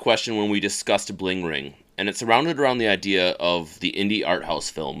similar question when we discussed Bling Ring, and it surrounded around the idea of the indie art house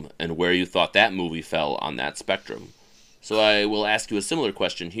film and where you thought that movie fell on that spectrum. So I will ask you a similar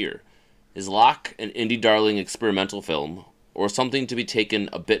question here. Is Locke an indie darling experimental film, or something to be taken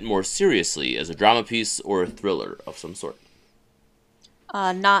a bit more seriously as a drama piece or a thriller of some sort?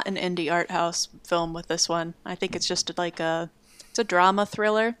 Not an indie art house film with this one. I think it's just like it's a drama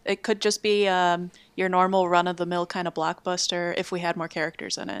thriller. It could just be your normal run-of-the-mill kind of blockbuster if we had more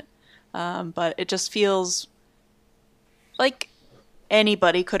characters in it. But it just feels like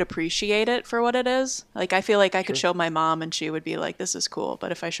anybody could appreciate it for what it is. Like, I feel like I could show my mom and she would be like, this is cool.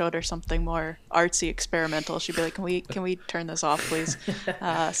 But if I showed her something more artsy, experimental, she'd be like, can we turn this off, please?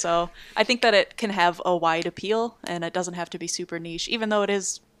 So I think that it can have a wide appeal, and it doesn't have to be super niche, even though it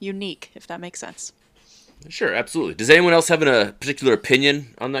is unique, if that makes sense. Sure, absolutely. Does anyone else have a particular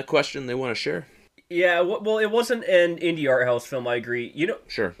opinion on that question they want to share? Yeah, well, it wasn't an indie art house film, I agree.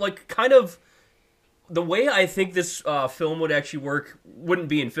 Sure. Like, kind of, the way I think this film would actually work wouldn't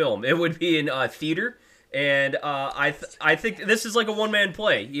be in film. It would be in theater, and I think this is like a one-man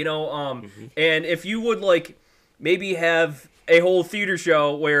play, and if you would, like, maybe have a whole theater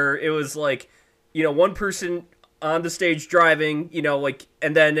show where it was, like, one person on the stage driving,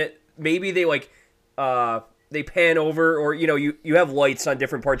 and then maybe they, like, they pan over, or you have lights on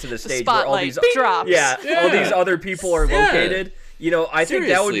different parts of the stage where all these drops. all these other people are located. I think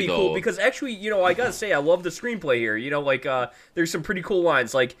that would be Seriously, cool, though. because actually, I gotta say, I love the screenplay here. There's some pretty cool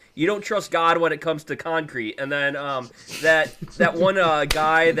lines, like, you don't trust God when it comes to concrete, and then that one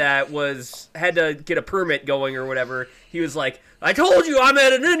guy that had to get a permit going or whatever, he was like, I told you I'm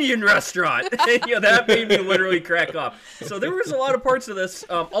at an Indian restaurant. That made me literally crack up. So there was a lot of parts of this.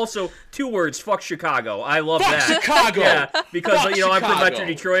 Also, 2 words, fuck Chicago. I love that. Fuck Chicago! Yeah, because, Fuck I'm from Chicago. Metro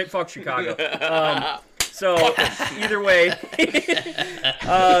Detroit. Fuck Chicago. So, either way,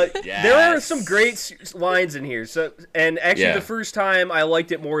 there are some great lines in here. So, and actually, the first time I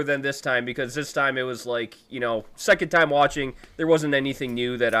liked it more than this time, because this time it was like, second time watching, there wasn't anything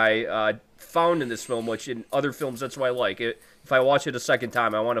new that I found in this film, which in other films, that's why I like it. If I watch it a second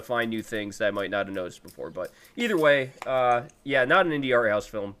time, I want to find new things that I might not have noticed before. But either way, not an indie art house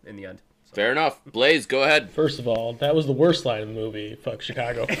film in the end. Fair enough. Blaze, go ahead. First of all, that was the worst line in the movie. Fuck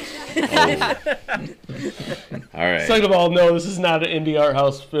Chicago. All right. Second of all, no, this is not an indie art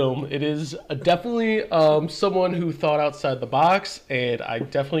house film. It is definitely someone who thought outside the box, and I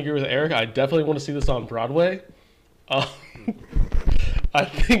definitely agree with Eric. I definitely want to see this on Broadway. I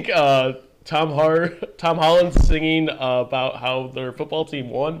think Tom Holland singing about how their football team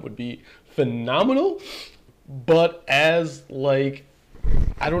won would be phenomenal, but as, like,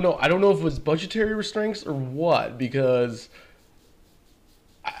 I don't know if it was budgetary restraints or what, because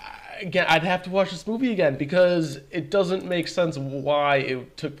again, I'd have to watch this movie again, because it doesn't make sense why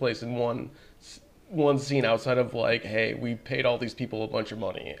it took place in one scene outside of, like, hey, we paid all these people a bunch of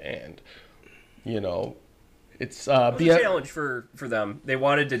money, and it's It was a challenge for them. They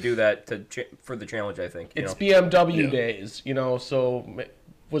wanted to do that for the challenge, I think. It's BMW days, so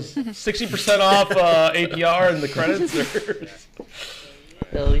was 60% off APR in the credits? Or...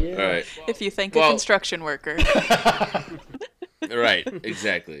 Hell yeah. All right. If you think a construction worker. Right,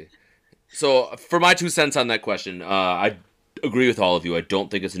 exactly. So, for my 2 cents on that question, I agree with all of you. I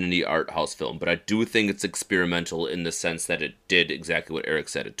don't think it's an indie art house film, but I do think it's experimental in the sense that it did exactly what Eric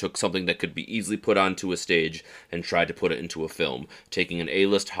said. It took something that could be easily put onto a stage and tried to put it into a film, taking an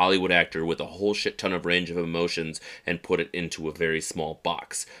A-list Hollywood actor with a whole shit ton of range of emotions and put it into a very small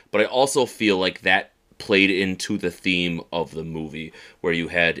box. But I also feel like that played into the theme of the movie, where you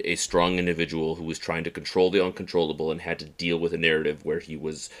had a strong individual who was trying to control the uncontrollable and had to deal with a narrative where he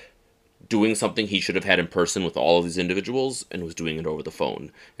was doing something he should have had in person with all of these individuals and was doing it over the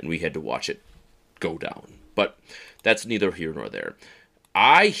phone, and we had to watch it go down. But that's neither here nor there.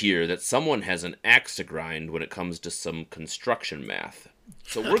 I hear that someone has an axe to grind when it comes to some construction math.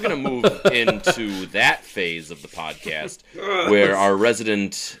 So we're going to move into that phase of the podcast where our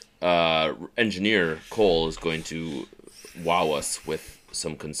resident engineer, Cole, is going to wow us with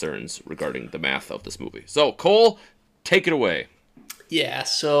some concerns regarding the math of this movie. So, Cole, take it away. Yeah,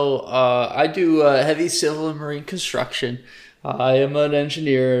 so I do heavy civil and marine construction. I am an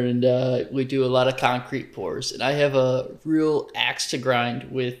engineer, and we do a lot of concrete pours. And I have a real axe to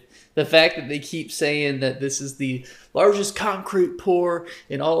grind with the fact that they keep saying that this is the largest concrete pour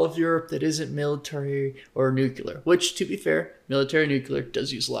in all of Europe that isn't military or nuclear, which, to be fair, military nuclear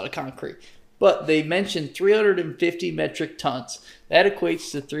does use a lot of concrete. But they mentioned 350 metric tons. That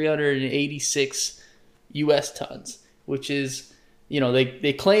equates to 386 U.S. tons, which is,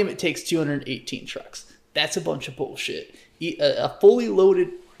 they claim it takes 218 trucks. That's a bunch of bullshit. A fully loaded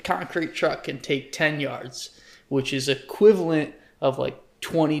concrete truck can take 10 yards, which is equivalent of like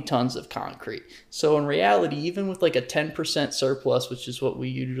 20 tons of concrete. So in reality, even with like a 10% surplus, which is what we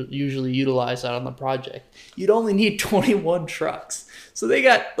usually utilize out on the project, you'd only need 21 trucks. So they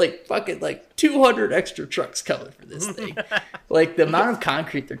got like fucking like 200 extra trucks coming for this thing. Like the amount of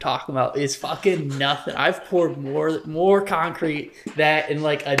concrete they're talking about is fucking nothing. I've poured more concrete that in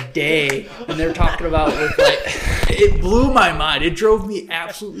like a day than they're talking about with like, it blew my mind. It drove me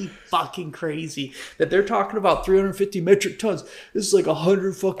absolutely fucking crazy that they're talking about 350 metric tons. This is like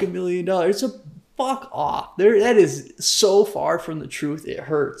 $100 fucking million. It's a fuck off. That is so far from the truth. It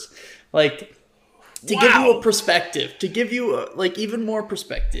hurts. Like, to give you a perspective, even more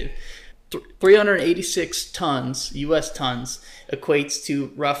perspective, 386 tons, U.S. tons, equates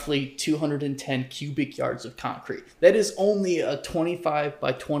to roughly 210 cubic yards of concrete. That is only a 25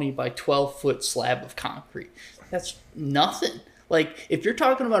 by 20 by 12 foot slab of concrete. That's nothing. Like, if you're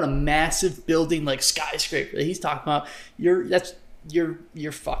talking about a massive building like skyscraper that he's talking about,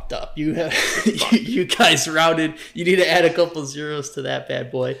 you're fucked up. You have you guys routed. You need to add a couple zeros to that bad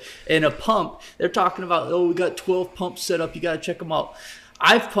boy. And a pump, they're talking about, we got 12 pumps set up. You got to check them out.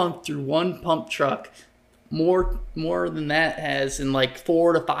 I've pumped through one pump truck more than that has in like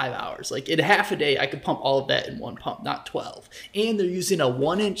 4 to 5 hours. Like in half a day, I could pump all of that in one pump, not 12. And they're using a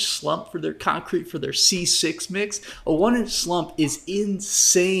 1-inch slump for their concrete for their C6 mix. A 1-inch slump is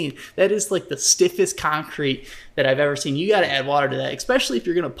insane. That is like the stiffest concrete that I've ever seen. You got to add water to that, especially if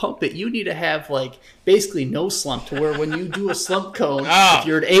you're going to pump it. You need to have like basically no slump, to where when you do a slump cone, if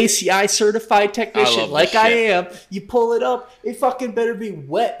you're an ACI certified technician like I am, you pull it up, it fucking better be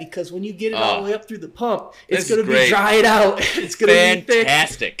wet, because when you get it all the way up through the pump, it's going to be dried out. It's going to be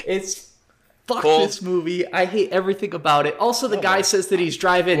fantastic. It's fuck this movie. I hate everything about it. Also, the guy says that he's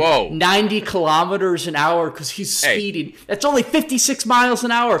driving 90 kilometers an hour because he's speeding. That's only 56 miles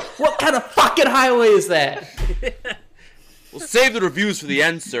an hour. What kind of fucking highway is that? We'll save the reviews for the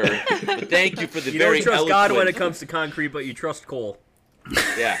end, sir. But thank you for the very You don't trust eloquent... God when it comes to concrete, but you trust Cole.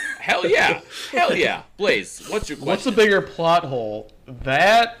 Yeah. Hell yeah. Hell yeah. Blaze, what's your question? What's the bigger plot hole?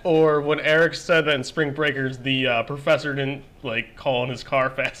 That, or when Eric said that in Spring Breakers, the professor didn't like call in his car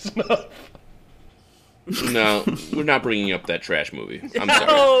fast enough? No, we're not bringing up that trash movie. I'm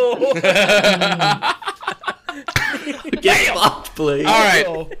sorry. Get fucked, Blaze. All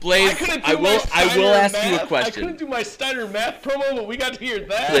right, Blaze. I will ask you a question. I couldn't do my Steiner math promo, but we got to hear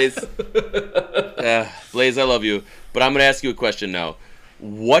that. Blaze. Blaze, I love you, but I'm going to ask you a question now.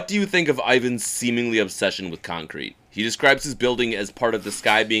 What do you think of Ivan's seemingly obsession with concrete? He describes his building as part of the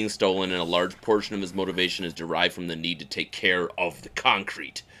sky being stolen, and a large portion of his motivation is derived from the need to take care of the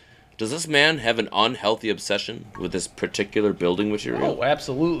concrete. Does this man have an unhealthy obsession with this particular building material? Oh,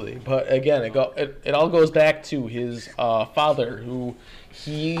 absolutely. But again, it all goes back to his father, who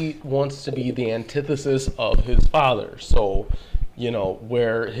he wants to be the antithesis of his father. So,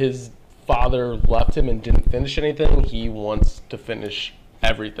 where his father left him and didn't finish anything, he wants to finish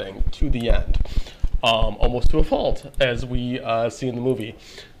everything to the end, almost to a fault, as we see in the movie.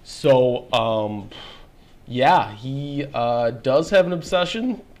 So, yeah, he does have an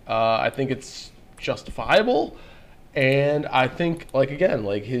obsession. I think it's justifiable, and I think,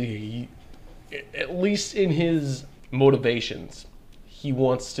 he at least in his motivations, he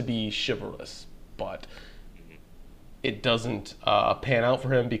wants to be chivalrous, but it doesn't pan out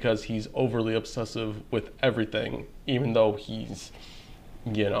for him because he's overly obsessive with everything, even though he's,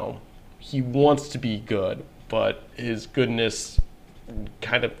 he wants to be good, but his goodness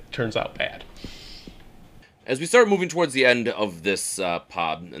kind of turns out bad. As we start moving towards the end of this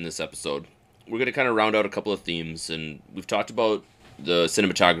pod in this episode, we're going to kind of round out a couple of themes, and we've talked about the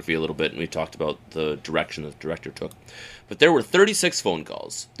cinematography a little bit, and we've talked about the direction the director took. But there were 36 phone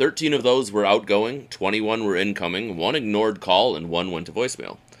calls. 13 of those were outgoing, 21 were incoming, 1 ignored call, and 1 went to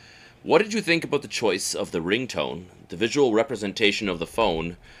voicemail. What did you think about the choice of the ringtone, the visual representation of the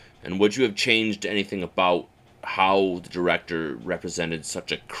phone, and would you have changed anything about how the director represented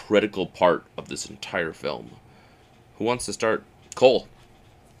such a critical part of this entire film? Who wants to start? Cole.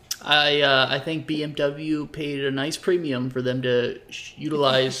 I think BMW paid a nice premium for them to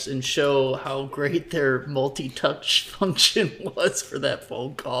utilize and show how great their multi-touch function was for that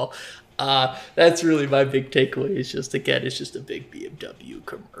phone call. That's really my big takeaway. Is just, again, it's just a big BMW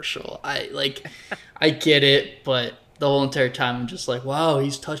commercial. I get it, but the whole entire time I'm just like, wow,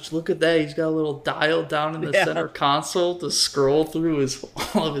 he's touched. Look at that. He's got a little dial down in the center console to scroll through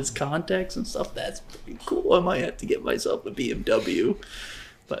all of his contacts and stuff. That's pretty cool. I might have to get myself a BMW.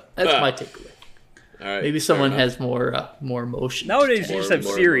 But that's my takeaway. All right, maybe someone has more emotion. Nowadays you just have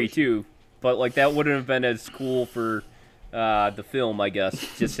more Siri emotion. too, but like that wouldn't have been as cool for the film, I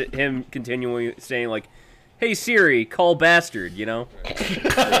guess. Just him continuing saying like, "Hey Siri, call bastard," you know? Of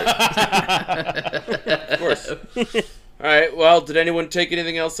course. All right. Well, did anyone take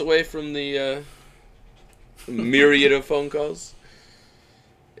anything else away from the myriad of phone calls?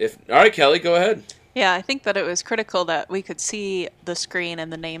 All right, Kelly, go ahead. Yeah, I think that it was critical that we could see the screen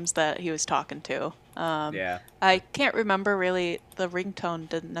and the names that he was talking to. Yeah. I can't remember really, the ringtone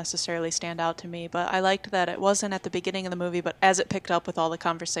didn't necessarily stand out to me, but I liked that it wasn't at the beginning of the movie, but as it picked up with all the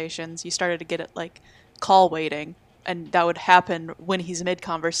conversations, you started to get it like call waiting, and that would happen when he's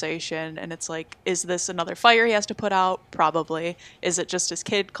mid-conversation, and it's like, is this another fire he has to put out? Probably. Is it just his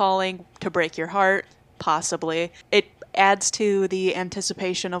kid calling to break your heart? Possibly. It adds to the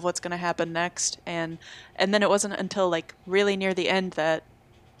anticipation of what's going to happen next, and then it wasn't until like really near the end that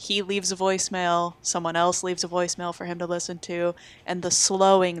he leaves a voicemail, someone else leaves a voicemail for him to listen to, and the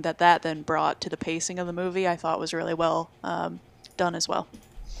slowing that then brought to the pacing of the movie I thought was really well done as well.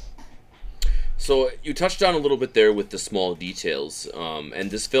 So you touched on a little bit there with the small details,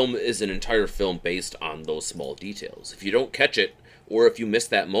 and this film is an entire film based on those small details. If you don't catch it, or if you miss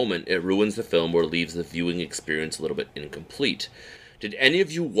that moment, it ruins the film or leaves the viewing experience a little bit incomplete. Did any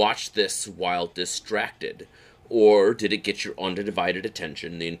of you watch this while distracted, or did it get your undivided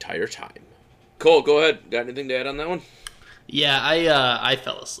attention the entire time? Cole, go ahead. Got anything to add on that one? Yeah, I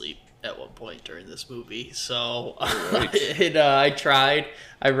fell asleep at one point during this movie, so Right. I tried.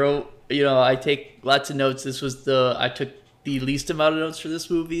 I wrote, I take lots of notes. I took the least amount of notes for this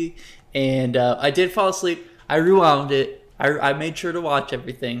movie, and I did fall asleep. I rewound it. I made sure to watch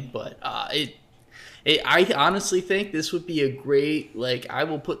everything, but I honestly think this would be a great, I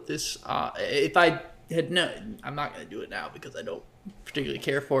will put this, if I had I'm not going to do it now because I don't particularly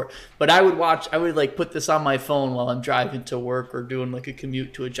care for it, but I would put this on my phone while I'm driving to work or doing like a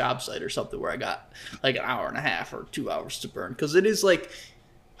commute to a job site or something where I got like an hour and a half or 2 hours to burn, because it is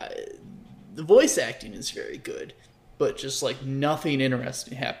the voice acting is very good, but just like nothing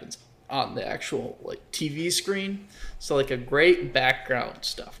interesting happens on the actual TV screen. So a great background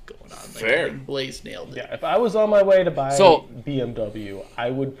stuff going on. Fair. I think Blaze nailed it. Yeah, if I was on my way to buy BMW,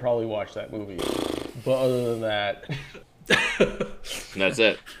 I would probably watch that movie. But other than that, That's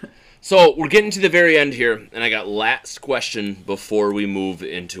it. So we're getting to the very end here, and I got last question before we move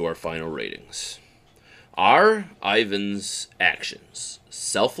into our final ratings. Are Ivan's actions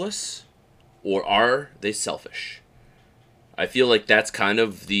selfless, or are they selfish? I feel like that's kind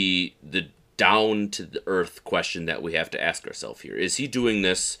of the down to the earth question that we have to ask ourselves here. Is he doing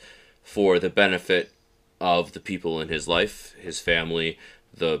this for the benefit of the people in his life, his family,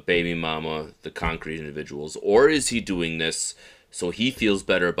 the baby mama, the concrete individuals, or is he doing this so he feels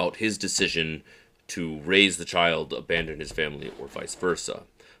better about his decision to raise the child, abandon his family, or vice versa?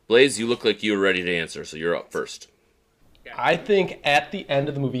 Blaze, you look like you're ready to answer, so you're up first. I think at the end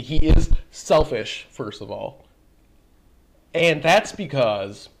of the movie, he is selfish, first of all. And that's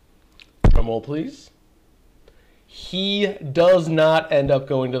because, drum roll please, he does not end up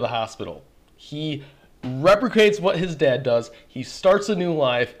going to the hospital. He replicates what his dad does. He starts a new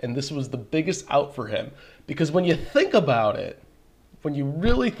life, and this was the biggest out for him. Because when you think about it, when you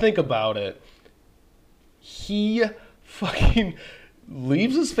really think about it, he fucking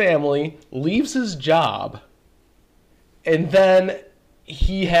leaves his family, leaves his job, and then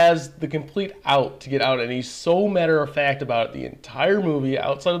he has the complete out to get out, and he's so matter-of-fact about it the entire movie,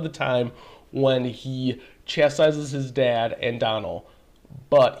 outside of the time when he chastises his dad and Donald.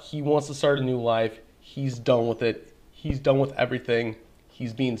 But he wants to start a new life. He's done with it. He's done with everything.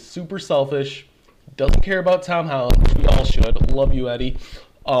 He's being super selfish. Doesn't care about Tom Holland, which we all should. Love you, Eddie.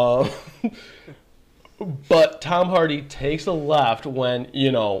 But Tom Hardy takes a left when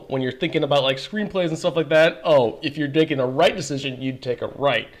you're thinking about screenplays and stuff like that. Oh, if you're taking a right decision, you'd take a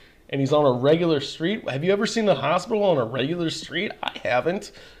right. And he's on a regular street. Have you ever seen the hospital on a regular street? I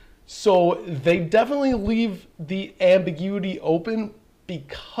haven't. So they definitely leave the ambiguity open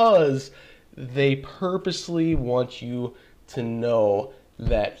because they purposely want you to know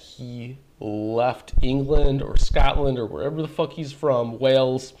that he left England or Scotland or wherever the fuck he's from,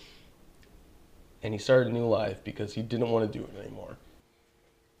 Wales, and he started a new life because he didn't want to do it anymore.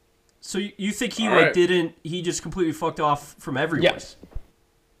 So you think he All right. he just completely fucked off from everyone? Yes.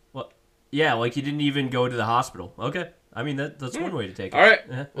 Well, yeah, like he didn't even go to the hospital. Okay. I mean, that's one way to take it. All right.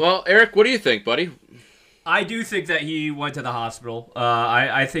 Yeah. Well, Eric, what do you think, buddy? I do think that he went to the hospital.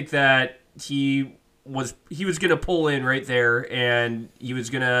 I think that he was going to pull in right there, and he was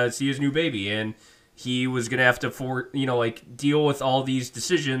going to see his new baby, and he was going to have to deal with all these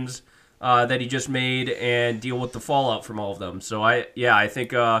decisions that he just made and deal with the fallout from all of them. So I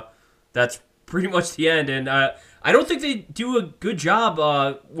think that's pretty much the end, and I don't think they do a good job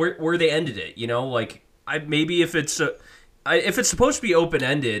where they ended it. Maybe if it's supposed to be open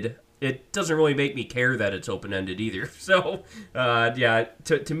ended, it doesn't really make me care that it's open ended either. So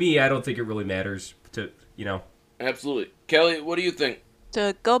to me, I don't think it really matters. Absolutely, Kelly. What do you think?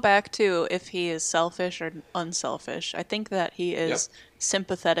 To go back to if he is selfish or unselfish, I think that he is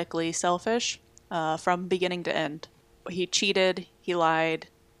sympathetically selfish from beginning to end. He cheated, he lied,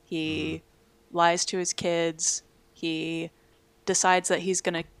 he lies to his kids, he decides that he's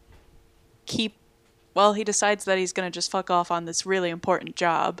going to he decides that he's going to just fuck off on this really important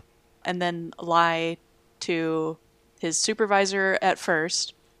job and then lie to his supervisor at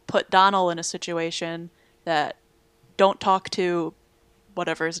first, put Donald in a situation that don't talk to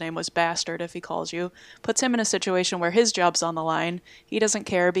whatever his name was, bastard if he calls you, puts him in a situation where his job's on the line. He doesn't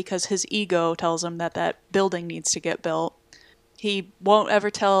care because his ego tells him that building needs to get built. He won't ever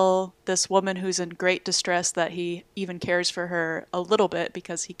tell this woman who's in great distress that he even cares for her a little bit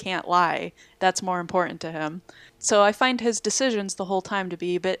because he can't lie. That's more important to him. So I find his decisions the whole time to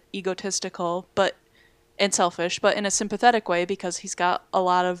be a bit egotistical and selfish, but in a sympathetic way because he's got a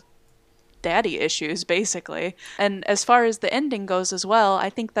lot of daddy issues, basically. And as far as the ending goes as well, I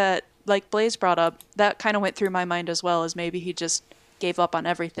think that, like Blaze brought up, that kind of went through my mind as well, as maybe he just gave up on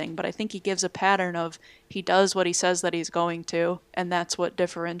everything. But I think he gives a pattern of he does what he says that he's going to, and that's what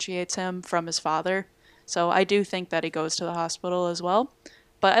differentiates him from his father. So I do think that he goes to the hospital as well.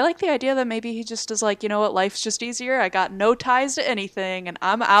 But I like the idea that maybe he just is like, you know what, life's just easier. I got no ties to anything, and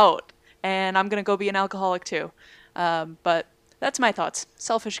I'm out. And I'm going to go be an alcoholic too. But that's my thoughts.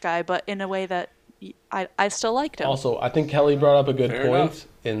 Selfish guy, but in a way that I still liked him. Also, I think Kelly brought up a good Fair point enough.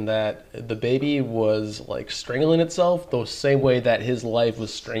 in that the baby was like strangling itself the same way that his life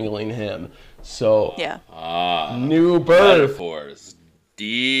was strangling him. So, Yeah. new birth. Metaphors.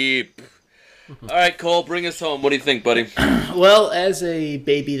 Deep. All right, Cole, bring us home. What do you think, buddy? Well, as a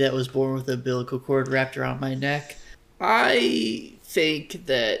baby that was born with a umbilical cord wrapped around my neck, I think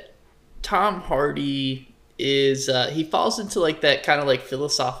that Tom Hardy is he falls into like that kind of like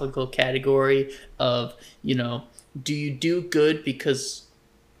philosophical category of, do you do good because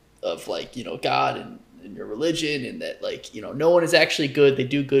of like, God and your religion, and that like, no one is actually good. They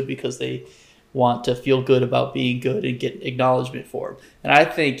do good because they want to feel good about being good and get acknowledgement for them. And I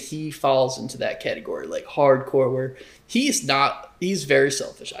think he falls into that category, like hardcore, where he's very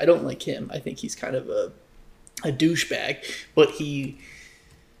selfish. I don't like him. I think he's kind of a douchebag, but he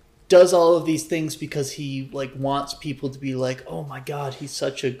does all of these things because he like wants people to be like, oh my God, he's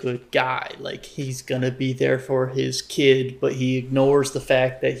such a good guy. Like he's going to be there for his kid, but he ignores the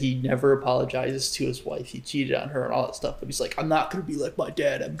fact that he never apologizes to his wife. He cheated on her and all that stuff. But he's like, I'm not going to be like my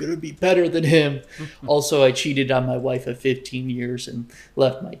dad. I'm going to be better than him. Also, I cheated on my wife of 15 years and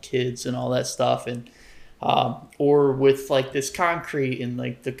left my kids and all that stuff. And, or with like this concrete and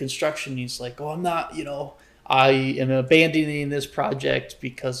like the construction, he's like, oh, I'm not, I am abandoning this project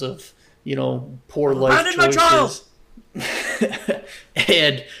because of, poor life choices.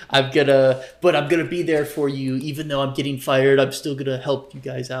 And I'm gonna be there for you, even though I'm getting fired. I'm still gonna help you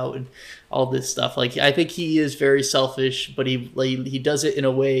guys out and all this stuff. Like I think he is very selfish, but he does it in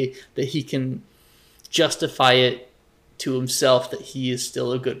a way that he can justify it to himself that he is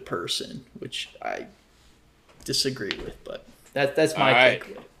still a good person, which I disagree with. But that's my All right.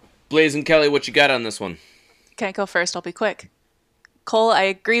 take. Blaze and Kelly, what you got on this one? Can I go first? I'll be quick. Cole, I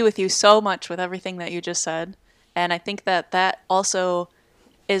agree with you so much with everything that you just said. And I think that also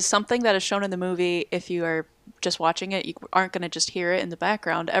is something that is shown in the movie. If you are just watching it, you aren't going to just hear it in the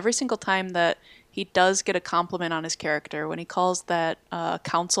background. Every single time that he does get a compliment on his character, when he calls that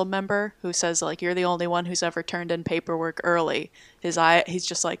council member who says, like, you're the only one who's ever turned in paperwork early, he's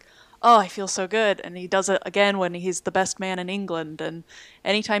just like, oh, I feel so good. And he does it again when he's the best man in England. And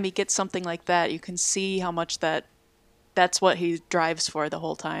anytime he gets something like that, you can see how much that's what he drives for the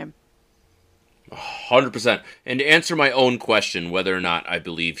whole time. 100%. And to answer my own question, whether or not I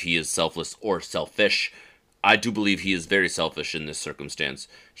believe he is selfless or selfish, I do believe he is very selfish in this circumstance.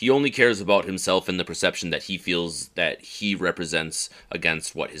 He only cares about himself and the perception that he feels that he represents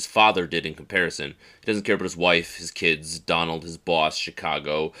against what his father did in comparison. He doesn't care about his wife, his kids, Donald, his boss,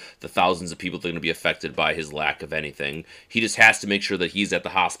 Chicago, the thousands of people that are going to be affected by his lack of anything. He just has to make sure that he's at the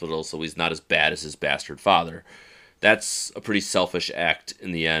hospital so he's not as bad as his bastard father. That's a pretty selfish act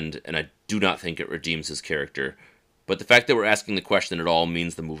in the end, and I do not think it redeems his character. But the fact that we're asking the question at all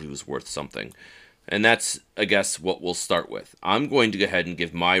means the movie was worth something. And that's, I guess, what we'll start with. I'm going to go ahead and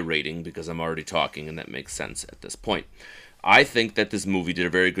give my rating because I'm already talking, and that makes sense at this point. I think that this movie did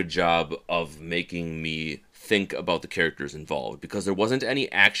a very good job of making me think about the characters involved because there wasn't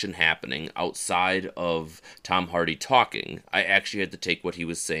any action happening outside of Tom Hardy talking. I actually had to take what he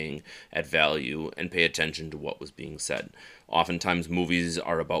was saying at value and pay attention to what was being said. Oftentimes, movies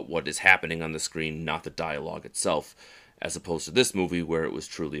are about what is happening on the screen, not the dialogue itself, as opposed to this movie where it was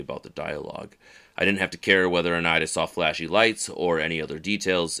truly about the dialogue. I didn't have to care whether or not I saw flashy lights or any other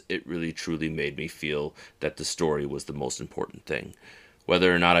details. It really truly made me feel that the story was the most important thing.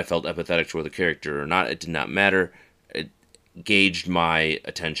 Whether or not I felt empathetic toward the character or not, it did not matter. It gauged my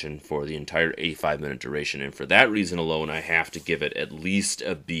attention for the entire 85-minute duration, and for that reason alone, I have to give it at least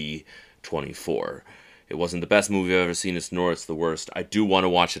a B24. It wasn't the best movie I've ever seen, nor it's the worst. I do want to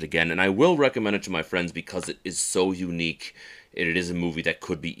watch it again, and I will recommend it to my friends because it is so unique. It is a movie that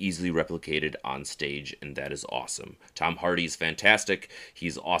could be easily replicated on stage, and that is awesome. Tom Hardy is fantastic.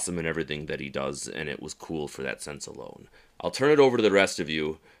 He's awesome in everything that he does, and it was cool for that sense alone. I'll turn it over to the rest of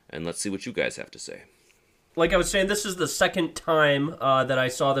you, and let's see what you guys have to say. Like I was saying, this is the second time that I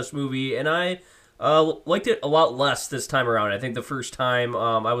saw this movie, and I liked it a lot less this time around. I think the first time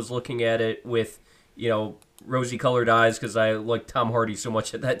I was looking at it with, rosy-colored eyes because I liked Tom Hardy so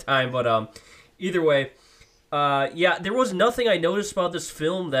much at that time. But either way, there was nothing I noticed about this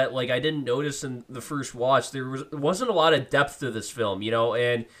film that I didn't notice in the first watch. There wasn't a lot of depth to this film,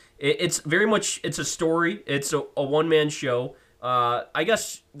 and it's very much it's a story. It's a one-man show. I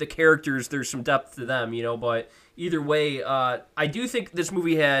guess the characters, there's some depth to them, but either way, I do think this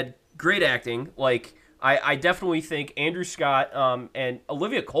movie had great acting. I definitely think Andrew Scott and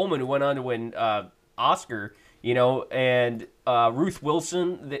Olivia Colman, who went on to win Oscar, and Ruth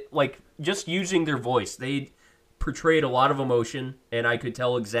Wilson, just using their voice, they portrayed a lot of emotion, and I could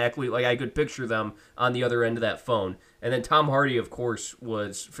tell exactly, I could picture them on the other end of that phone. And then Tom Hardy, of course,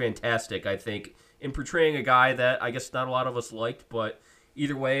 was fantastic, I think, in portraying a guy that I guess not a lot of us liked, but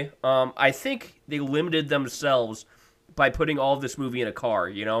either way, I think they limited themselves by putting all of this movie in a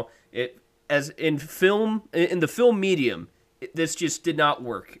car, as in the film medium, this just did not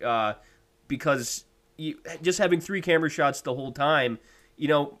work, because just having 3 camera shots the whole time,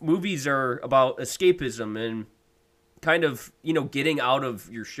 movies are about escapism and kind of, getting out of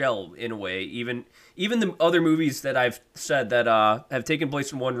your shell in a way. Even the other movies that I've said that have taken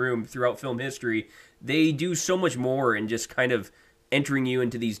place in one room throughout film history, they do so much more in just kind of entering you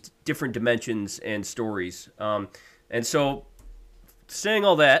into these different dimensions and stories. And so, saying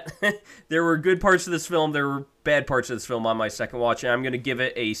all that, there were good parts of this film, there were bad parts of this film on my second watch, and I'm going to give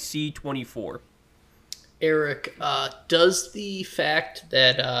it a C24. Eric, does the fact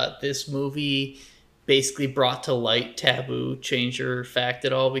that this movie basically brought to light taboo change your fact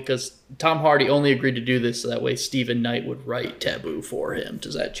at all? Because Tom Hardy only agreed to do this so that way Stephen Knight would write Taboo for him.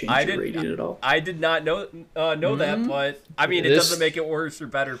 Does that change your rating at all? I did not know that, but I mean, it doesn't make it worse or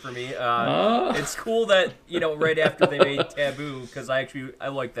better for me. It's cool that right after they made Taboo, because I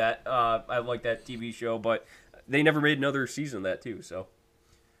like that. I like that TV show, but they never made another season of that too. So,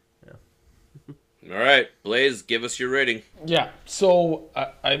 yeah. All right, Blaze, give us your rating. Yeah, so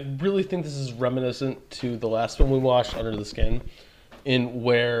I really think this is reminiscent to the last film we watched, Under the Skin, in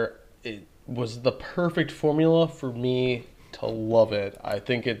where it was the perfect formula for me to love it. I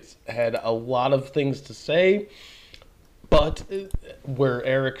think it's had a lot of things to say, but where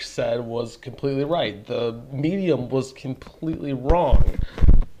Eric said was completely right. The medium was completely wrong,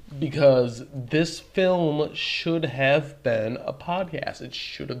 because this film should have been a podcast. It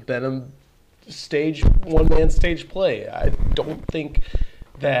should have been a one-man stage play. I don't think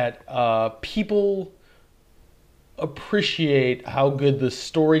that people appreciate how good the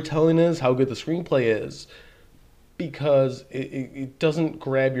storytelling is, how good the screenplay is, because it doesn't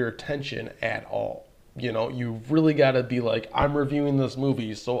grab your attention at all. You've really got to be like, I'm reviewing this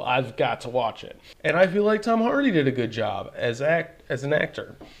movie, so I've got to watch it. And I feel like Tom Hardy did a good job as an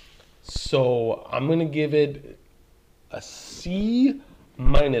actor. So I'm going to give it a C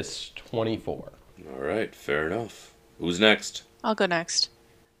minus 24. All right, fair enough. Who's next? I'll go next.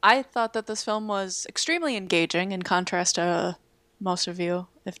 I thought that this film was extremely engaging in contrast to most of you,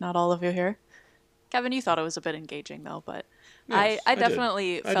 if not all of you here. Kevin, you thought it was a bit engaging though, but Yes, I I did.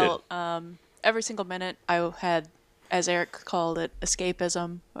 definitely I felt every single minute I had, as Eric called it,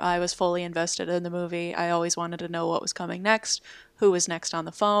 escapism. I was fully invested in the movie. I always wanted to know what was coming next, who was next on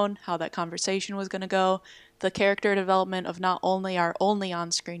the phone, how that conversation was going to go. The character development of not only our only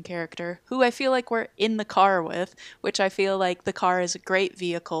on-screen character, who I feel like we're in the car with, which I feel like the car is a great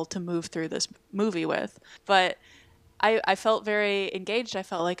vehicle to move through this movie with, but I felt very engaged. I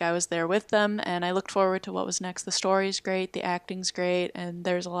felt like I was there with them, and I looked forward to what was next. The story's great, the acting's great, and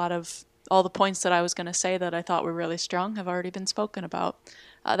there's a lot of all the points that I was going to say that I thought were really strong have already been spoken about.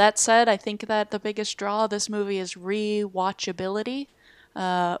 That said, I think that the biggest draw of this movie is rewatchability,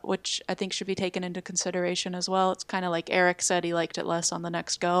 which I think should be taken into consideration as well. It's kind of like Eric said, he liked it less on the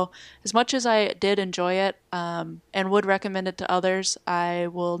next go. As much as I did enjoy it and would recommend it to others, I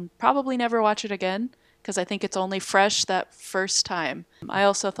will probably never watch it again because I think it's only fresh that first time. I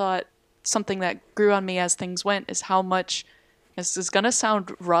also thought something that grew on me as things went is how much, this is going to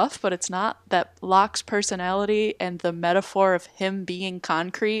sound rough, but it's not, that Locke's personality and the metaphor of him being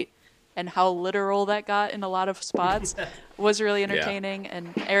concrete and how literal that got in a lot of spots was really entertaining. Yeah.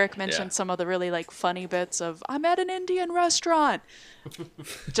 And Eric mentioned some of the really like funny bits of, I'm at an Indian restaurant,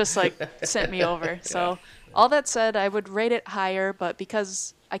 just like sent me over. So all that said, I would rate it higher, but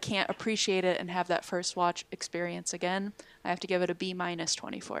because I can't appreciate it and have that first watch experience again, I have to give it a B minus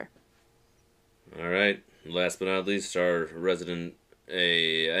 24. All right. Last but not least, our resident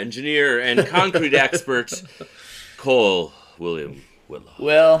engineer and concrete expert, Cole William Whitlock.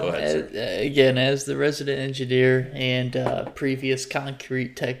 Well, Go ahead, again, as the resident engineer and previous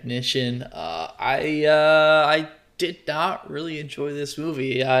concrete technician, I did not really enjoy this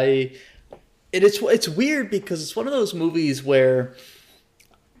movie. It's weird because it's one of those movies where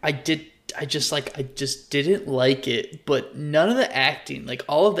I just didn't like it, but none of the acting, like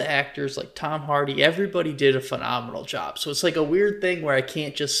all of the actors, like Tom Hardy, everybody did a phenomenal job. So it's like a weird thing where I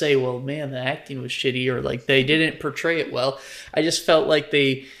can't just say, well, man, the acting was shitty or like they didn't portray it well. I just felt like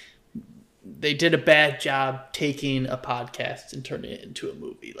they did a bad job taking a podcast and turning it into a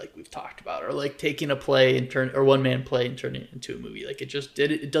movie, like we've talked about, or like taking a play and or one man play and turning it into a movie. Like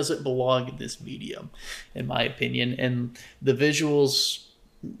it doesn't belong in this medium, in my opinion. And the visuals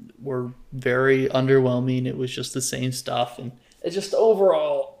were very underwhelming. It was just the same stuff, and it just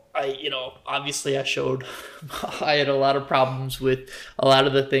overall, obviously I had a lot of problems with a lot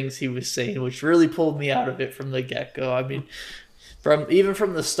of the things he was saying, which really pulled me out of it from the get-go. I mean,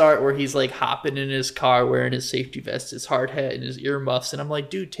 from the start where he's like hopping in his car wearing his safety vest, his hard hat, and his earmuffs, and I'm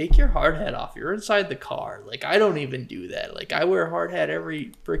like, dude, take your hard hat off. You're inside the car. Like, I don't even do that. Like, I wear a hard hat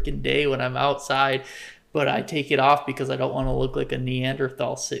every freaking day when I'm outside, but I take it off because I don't want to look like a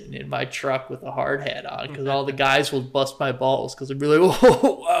Neanderthal sitting in my truck with a hard hat on, because all the guys will bust my balls because they'll be like,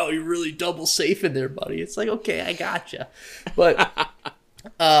 oh, wow, you're really double safe in there, buddy. It's like, okay, I gotcha. But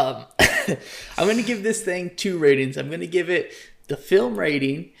I'm going to give this thing 2 ratings. I'm going to give it the film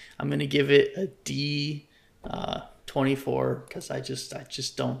rating. I'm going to give it a D 24 because I just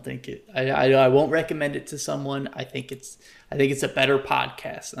don't think it. I won't recommend it to someone. I think it's a better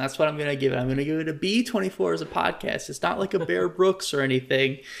podcast, and that's what I'm going to give it. I'm going to give it a B24 as a podcast. It's not like a Bear Brooks or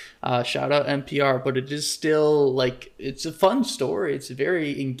anything. Shout out NPR, but it is still like, it's a fun story. It's a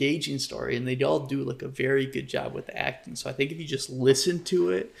very engaging story, and they all do like a very good job with the acting. So I think if you just listen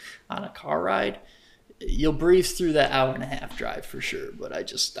to it on a car ride, you'll breeze through that 1.5-hour drive for sure. But I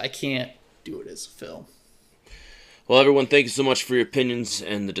can't do it as a film. Well, everyone, thank you so much for your opinions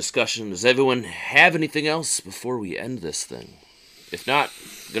and the discussion. Does everyone have anything else before we end this thing? If not,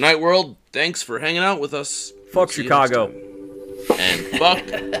 good night, world. Thanks for hanging out with us. Fuck Chicago. And fuck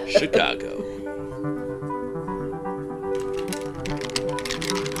Chicago.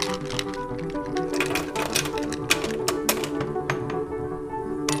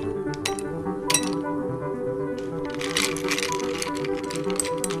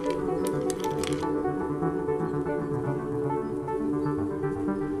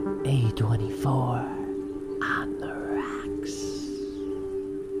 A24.